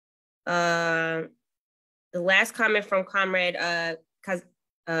the last comment from Comrade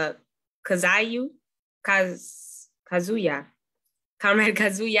Kazuya. Comrade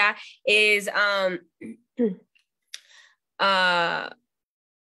Kazuya is I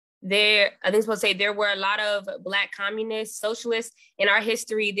think it's supposed to say there were a lot of Black communists, socialists in our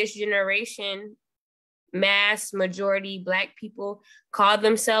history. This generation, mass majority Black people call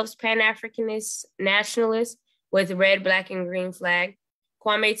themselves Pan-Africanist nationalists with red, black, and green flag.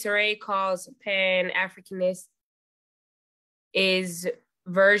 Kwame Ture calls Pan-Africanist is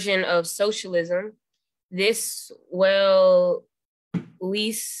version of socialism. This will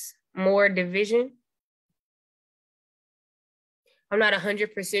lease more division. I'm not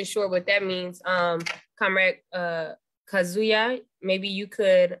 100% sure what that means. Comrade Kazuya, maybe you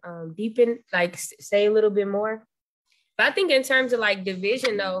could deepen, like say a little bit more. But I think in terms of like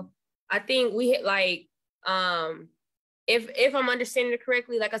division though, I think we hit like, if I'm understanding it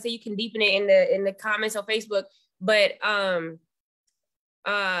correctly, like I said, you can deepen it in the comments on Facebook, but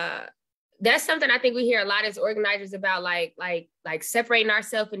that's something I think we hear a lot as organizers about, like separating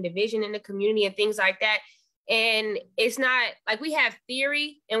ourselves in division in the community and things like that. And it's not like we have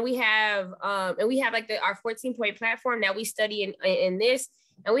theory and we have like our 14-point platform that we study in this,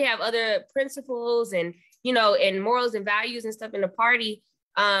 and we have other principles and, you know, and morals and values and stuff in the party.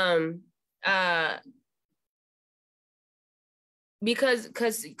 Because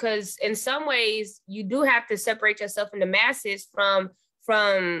in some ways you do have to separate yourself in the masses from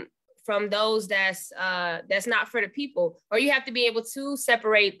those that's not for the people, or you have to be able to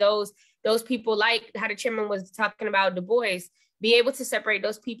separate those people, like how the chairman was talking about Du Bois, be able to separate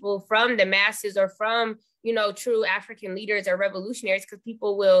those people from the masses or from, you know, true African leaders or revolutionaries, because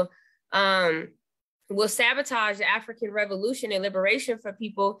people will will sabotage the African revolution and liberation for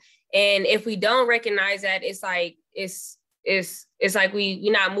people. And if we don't recognize that, it's like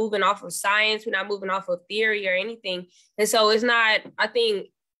we're not moving off of science, we're not moving off of theory or anything. And so it's not, I think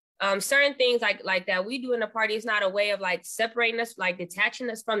certain things like that we do in the party, it's not a way of like separating us, like detaching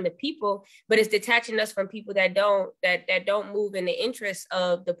us from the people, but it's detaching us from people that don't move in the interests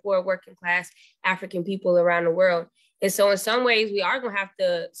of the poor working class African people around the world. And so in some ways, we are going to have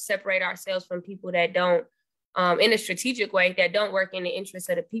to separate ourselves from people that don't, in a strategic way, that don't work in the interests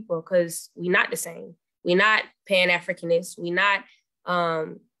of the people, because we're not the same. We're not Pan-Africanists. We're not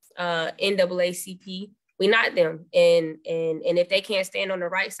NAACP. We're not them. And if they can't stand on the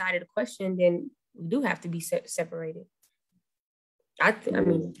right side of the question, then we do have to be separated. I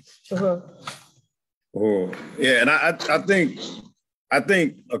mean. Oh, yeah, and I think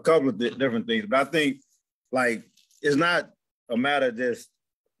a couple of different things, but I think like, it's not a matter of just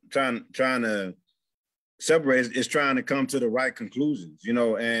trying to separate. It's trying to come to the right conclusions, you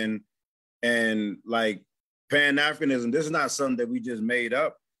know, and like Pan-Africanism, this is not something that we just made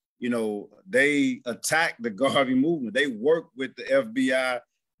up. You know, they attacked the Garvey movement. They worked with the FBI,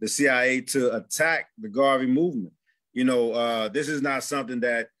 the CIA to attack the Garvey movement. You know, this is not something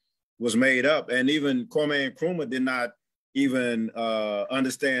that was made up. And even Kwame Nkrumah did not even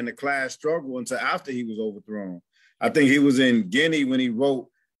understand the class struggle until after he was overthrown. I think he was in Guinea when he wrote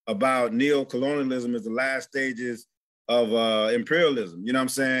about neo-colonialism as the last stages of imperialism. You know what I'm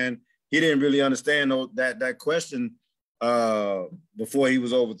saying? He didn't really understand that question before he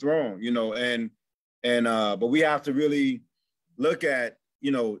was overthrown, you know, but we have to really look at, you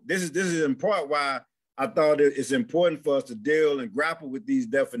know, this is in part why I thought it's important for us to deal and grapple with these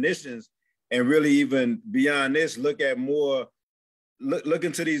definitions, and really even beyond this, look into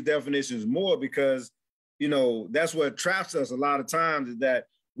these definitions more, because, you know, that's what traps us a lot of times, is that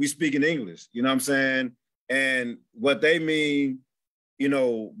we speak in English, you know what I'm saying? And what they mean, you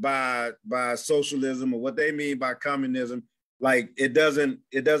know, by socialism, or what they mean by communism, like it doesn't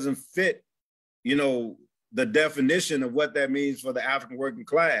fit, you know, the definition of what that means for the African working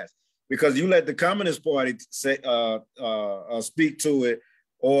class. Because you let the Communist Party say speak to it,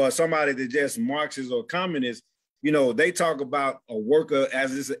 or somebody that just Marxist or communist, you know, they talk about a worker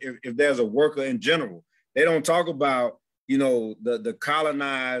as if there's a worker in general. They don't talk about, you know, the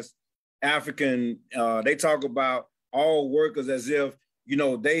colonized African. They talk about all workers as if, you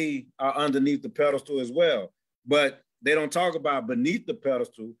know, they are underneath the pedestal as well. But they don't talk about beneath the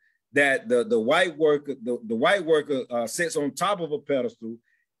pedestal, that the white worker, the white worker sits on top of a pedestal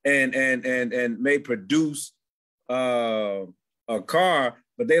and may produce a car,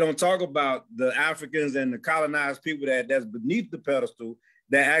 but they don't talk about the Africans and the colonized people that's beneath the pedestal,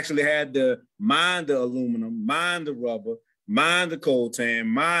 that actually had to mine the aluminum, mine the rubber, mine the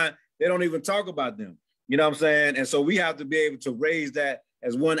coltan, they don't even talk about them. You know what I'm saying? And so we have to be able to raise that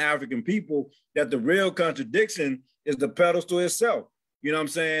as one African people, that the real contradiction is the pedestal itself. You know what I'm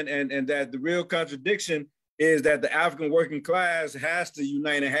saying? And that the real contradiction is that the African working class has to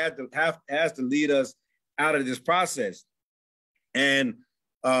unite and has to lead us out of this process. And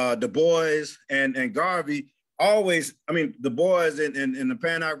Du Bois and Garvey always, I mean, Du Bois and the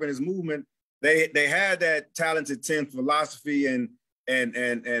Pan-Africanist movement, they had that talented 10th philosophy and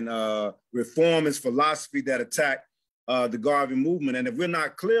reformist philosophy that attacked the Garvey movement. And if we're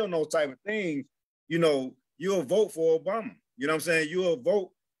not clear on those type of things, you know, you'll vote for Obama. You know what I'm saying? You'll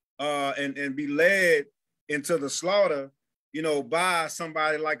vote and be led into the slaughter, you know, by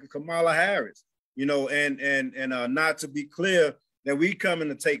somebody like Kamala Harris, you know, and not to be clear that we coming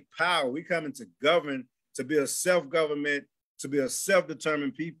to take power, we coming to govern, to be a self-government, to be a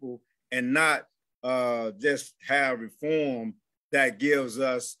self-determined people, and not just have reform that gives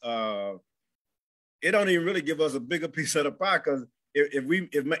us, it don't even really give us a bigger piece of the pie, because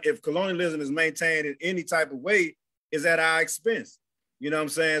if colonialism is maintained in any type of way, is at our expense. You know what I'm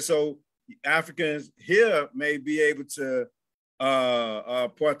saying? So Africans here may be able to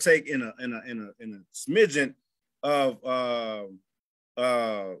partake in a smidgen of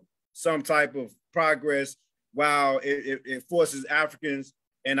some type of progress, while it forces Africans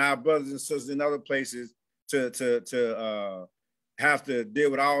and our brothers and sisters in other places to have to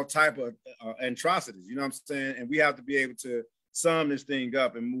deal with all type of atrocities. You know what I'm saying? And we have to be able to sum this thing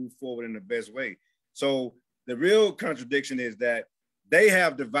up and move forward in the best way. So the real contradiction is that they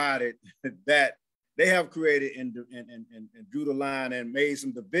have divided, that they have created and drew the line and made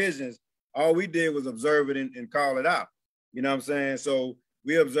some divisions. All we did was observe it and call it out. You know what I'm saying? So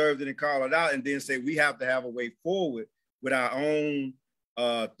we observed it and call it out, and then say we have to have a way forward with our own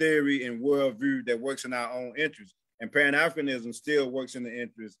theory and worldview that works in our own interest. And Pan-Africanism still works in the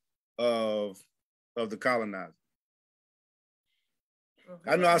interest of the colonizer.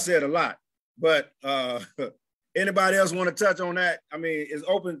 I know I said a lot, but anybody else want to touch on that? I mean, it's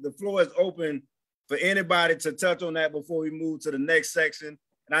open. The floor is open for anybody to touch on that before we move to the next section.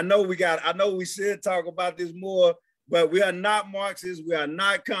 And I know we should talk about this more, but we are not Marxists. We are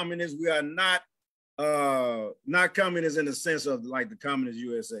not communists. We are not communists in the sense of like the communist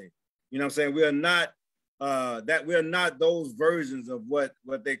USA. You know what I'm saying? We are not we are not those versions of what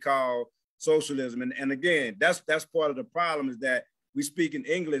they call socialism. And again, that's part of the problem, is that we speak in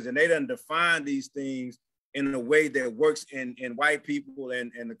English and they done define these things in a way that works in white people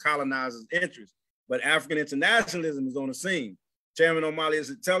and the colonizers' interests. But African internationalism is on the scene. Chairman O'Malley is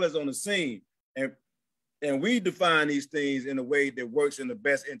on the scene. And we define these things in a way that works in the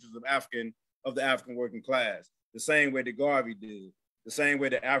best interest of the African working class, the same way that Garvey did, the same way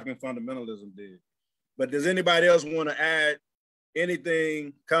that African fundamentalism did. But does anybody else want to add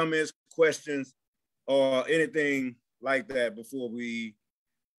anything, comments, questions, or anything like that before we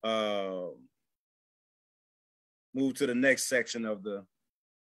move to the next section of the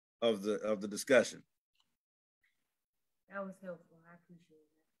discussion? That was helpful. I appreciate that.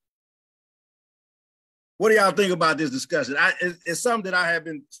 What do y'all think about this discussion? It's something that I have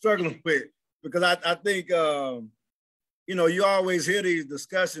been struggling with, because I think you always hear these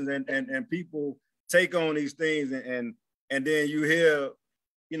discussions and people take on these things and then you hear,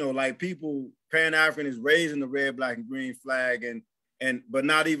 like people, Pan-African is raising the red, black, and green flag but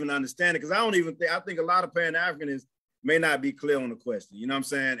not even understand it. Because I think a lot of Pan-Africanists may not be clear on the question, you know what I'm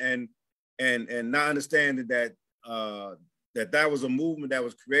saying? And not understanding that that was a movement that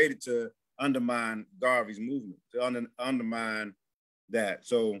was created to undermine Garvey's movement, to undermine that.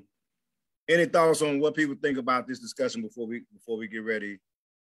 So any thoughts on what people think about this discussion before we get ready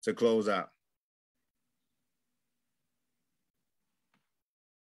to close out?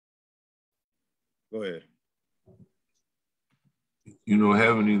 Go ahead.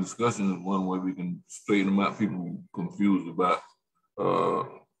 Having these discussions is one way we can straighten them out. People confused about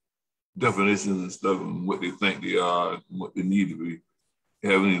definitions and stuff and what they think they are and what they need to be.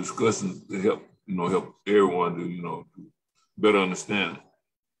 Having these discussions to help everyone to better understand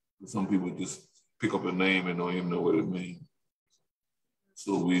it. Some people just pick up a name and don't even know what it means.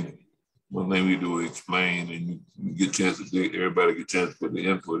 So one thing we do is explain, and you get a chance to everybody get a chance to put the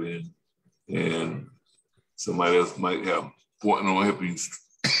input in, and somebody else might have pointing on helping you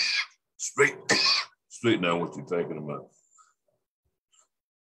straighten out what you're thinking about.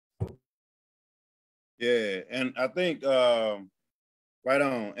 Yeah, and I think right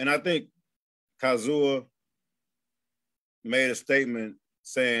on. And I think Kazua made a statement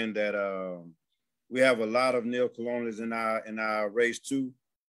saying that we have a lot of neocolonialists in our race too.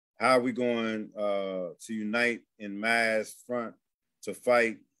 How are we going to unite in mass front to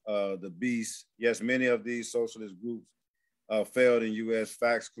fight the beast? Yes, many of these socialist groups failed in U.S.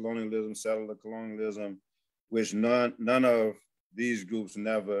 fax colonialism, settler colonialism, which none of these groups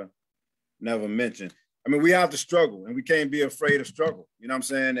never mentioned. I mean, we have to struggle, and we can't be afraid of struggle. You know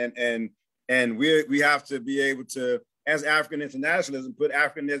what I'm saying? And we have to be able to, as African internationalism, put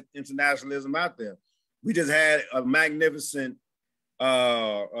African internationalism out there. We just had a magnificent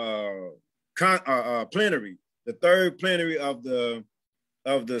plenary, the third plenary of the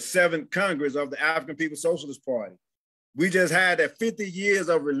 7th Congress of the African People's Socialist Party. We just had that 50 years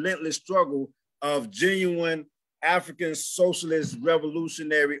of relentless struggle of genuine African socialist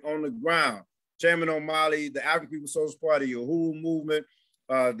revolutionary on the ground. Chairman O'Malley, the African People's Socialist Party, Yahoo movement,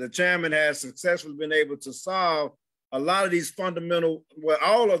 the chairman has successfully been able to solve a lot of these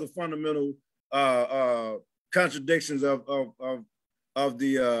all of the fundamental contradictions of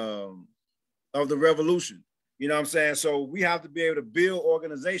the revolution. You know what I'm saying? So we have to be able to build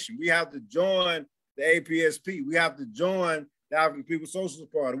organization. We have to join the APSP. We have to join the African People's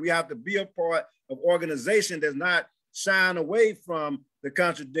Socialist Party. We have to be a part of organization that's not shying away from the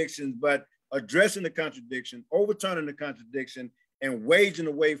contradictions, but addressing the contradiction, overturning the contradiction, and waging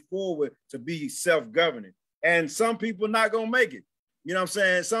a way forward to be self-governing. And some people are not going to make it. You know what I'm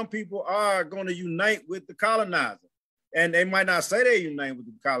saying? Some people are going to unite with the colonizer. And they might not say they unite with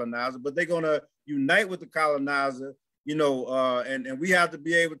the colonizer, but they're going to unite with the colonizer, and we have to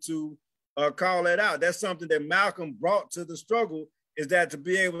be able to call that out. That's something that Malcolm brought to the struggle, is that to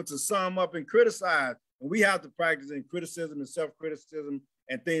be able to sum up and criticize. And we have to practice in criticism and self-criticism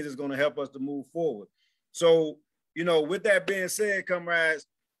and things that's going to help us to move forward. So, with that being said, comrades,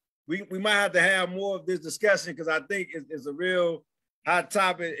 we might have to have more of this discussion, because I think it's a real hot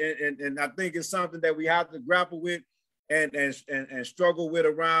topic, and I think it's something that we have to grapple with and struggle with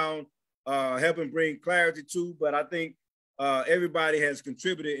around helping bring clarity to. But I think everybody has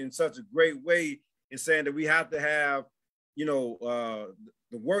contributed in such a great way in saying that we have to have, you know,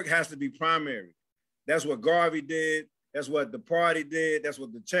 the work has to be primary. That's what Garvey did. That's what the party did. That's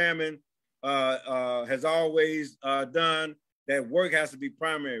what the chairman has always done. That work has to be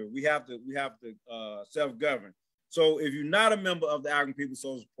primary. We have to self-govern. So if you're not a member of the African People's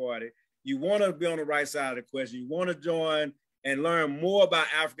Socialist Party, you want to be on the right side of the question. You want to join and learn more about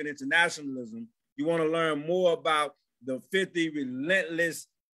African internationalism. You want to learn more about the 50 relentless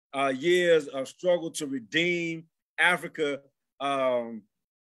years of struggle to redeem Africa, and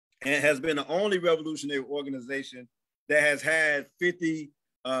has been the only revolutionary organization that has had 50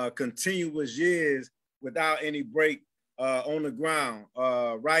 continuous years without any break on the ground.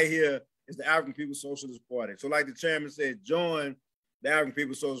 Right here is the African People's Socialist Party. So like the chairman said, join the African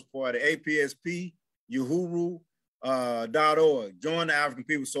People's Socialist Party, APSP-Uhuru.org. Join the African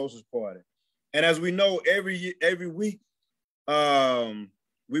People's Socialist Party. And as we know, every week,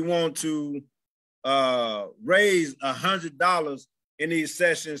 we want to raise $100 in these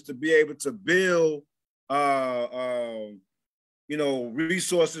sessions to be able to build, you know,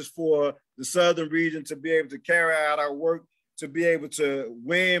 resources for the Southern region, to be able to carry out our work, to be able to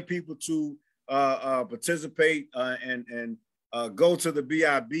win people to participate and go to the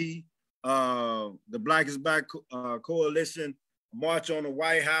BIB, the Black is Back Coalition, March on the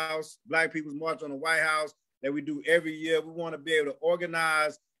White House, Black People's March on the White House that we do every year. We want to be able to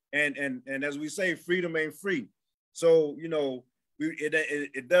organize and as we say, freedom ain't free. So, you know,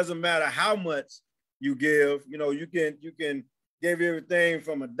 it doesn't matter how much you give. You know, you can give everything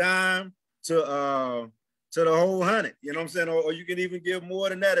from a dime to the whole 100. You know what I'm saying? Or you can even give more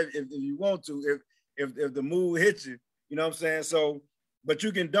than that if you want to, if the mood hits you. You know what I'm saying? So, but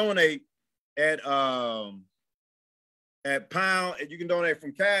you can donate at pound. You can donate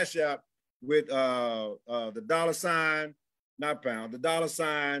from Cash App with the $, not pound, the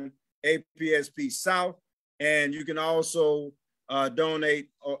 $, APSP South. And you can also donate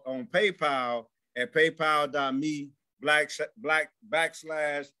on PayPal at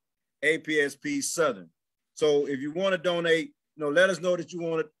paypal.me/APSP Southern. So if you want to donate, you know, let us know that you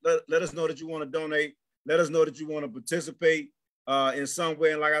want to let us know that you want to donate. Let us know that you want to participate in some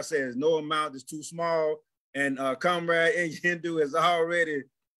way. And like I said, there's no amount that's too small. And Comrade Yendu has already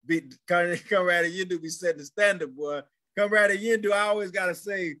Comrade Yendu be setting the standard, boy. Comrade Yendu, I always gotta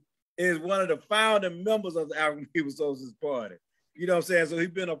say, is one of the founding members of the African People's Socialist Party. You know what I'm saying? So he's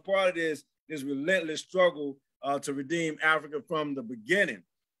been a part of this relentless struggle to redeem Africa from the beginning.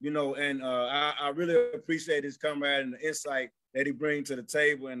 You know, and I really appreciate his comrade and the insight that he brings to the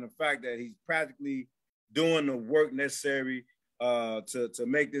table, and the fact that he's practically doing the work necessary to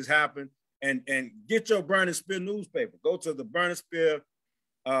make this happen. And get your Burning Spear newspaper. Go to the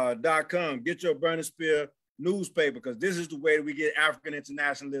burningspear.com. Get your Burning Spear newspaper, because this is the way that we get African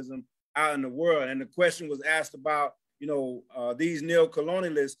internationalism out in the world. And the question was asked about, you know, these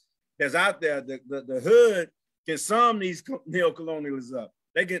neo-colonialists that's out there. The hood can sum these neo-colonialists up.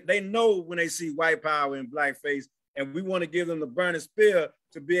 They know when they see white power and blackface, and we want to give them the Burning Spear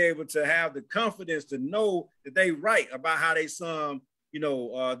to be able to have the confidence to know that they right about how they sum, you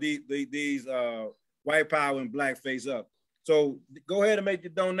know, these white power and blackface up. So go ahead and make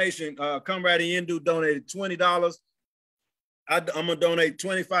your donation. Comrade Yendu donated $20. I'm gonna donate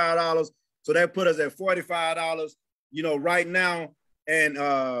 $25. So that put us at $45, you know, right now. And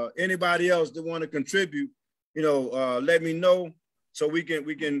anybody else that want to contribute, you know, let me know so we can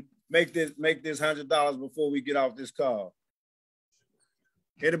make this $100 before we get off this call.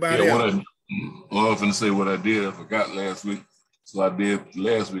 Anybody else? I was gonna say what I did. I forgot last week. So I did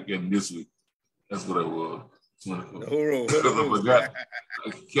last week and this week. That's what it was. Because I forgot.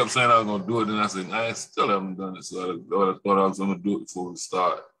 I kept saying I was going to do it, and I said, I still haven't done it. So I thought I was going to do it before we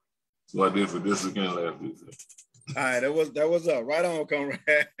start. So I did for this week and last week. All right, that was up. Right on, comrade.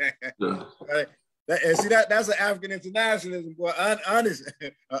 Yeah. Right. And see, that's an African internationalism, boy. Honest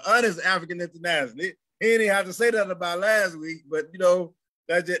African internationalism. He didn't even have to say that about last week, but you know,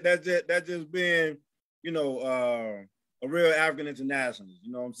 that just being, you know, a real African internationalist.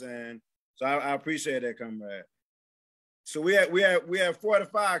 You know what I'm saying? So I appreciate that, comrade. So we have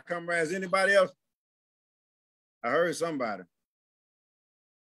 45 comrades. Anybody else? I heard somebody.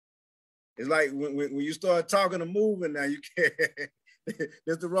 It's like when you start talking and moving now, you can't.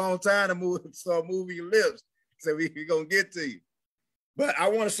 It's the wrong time to start moving your lips. So we're gonna get to you. But I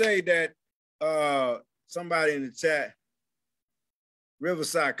want to say that somebody in the chat,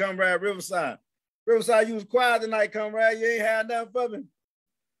 Riverside, comrade Riverside. Riverside, you was quiet tonight, comrade. You ain't had nothing for me.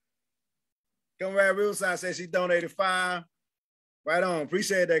 Comrade Riverside said she donated $5. Right on.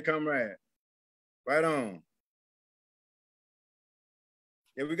 Appreciate that, comrade. Right on.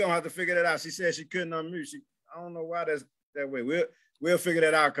 Yeah, we're gonna have to figure that out. She said she couldn't unmute. I don't know why that's that way. We'll figure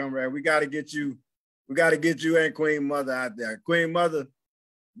that out, comrade. We gotta get you and Queen Mother out there. Queen Mother,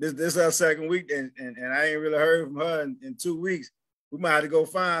 this is her second week, and I ain't really heard from her in 2 weeks. We might have to go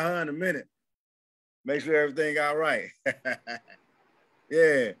find her in a minute. Make sure everything all right.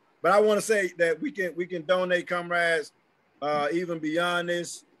 Yeah. But I want to say that we can donate, comrades, even beyond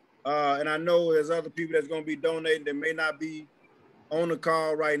this. And I know there's other people that's going to be donating that may not be on the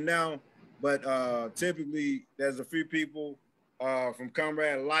call right now, but typically there's a few people from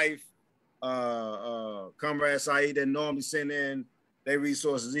Comrade Life, Comrade Saeed that normally send in their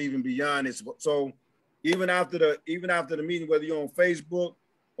resources even beyond this. So even after the meeting, whether you're on Facebook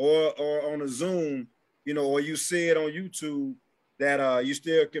or on a Zoom, you know, or you see it on YouTube, that you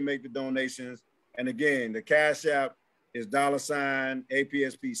still can make the donations. And again, the Cash App is $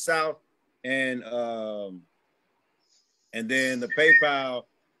 APSP South, and then the PayPal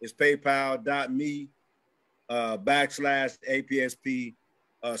is paypal.me /APSP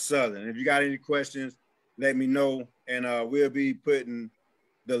Southern. If you got any questions, let me know, and we'll be putting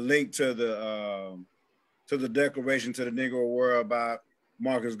the link to the Declaration to the Negro World by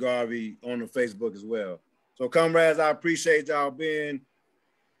Marcus Garvey on the Facebook as well. So, comrades, I appreciate y'all being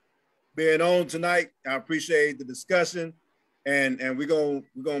on tonight. I appreciate the discussion, and we're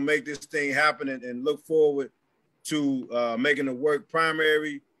gonna make this thing happen and look forward to making the work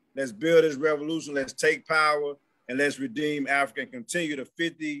primary. Let's build this revolution. Let's take power, and let's redeem Africa and continue the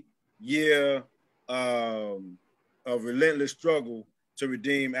 50-year of relentless struggle to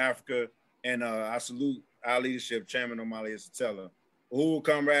redeem Africa. And I salute our leadership, Chairman Omali Satella. Uhuru,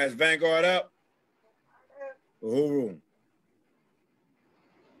 comrades, Vanguard up. Uhuru.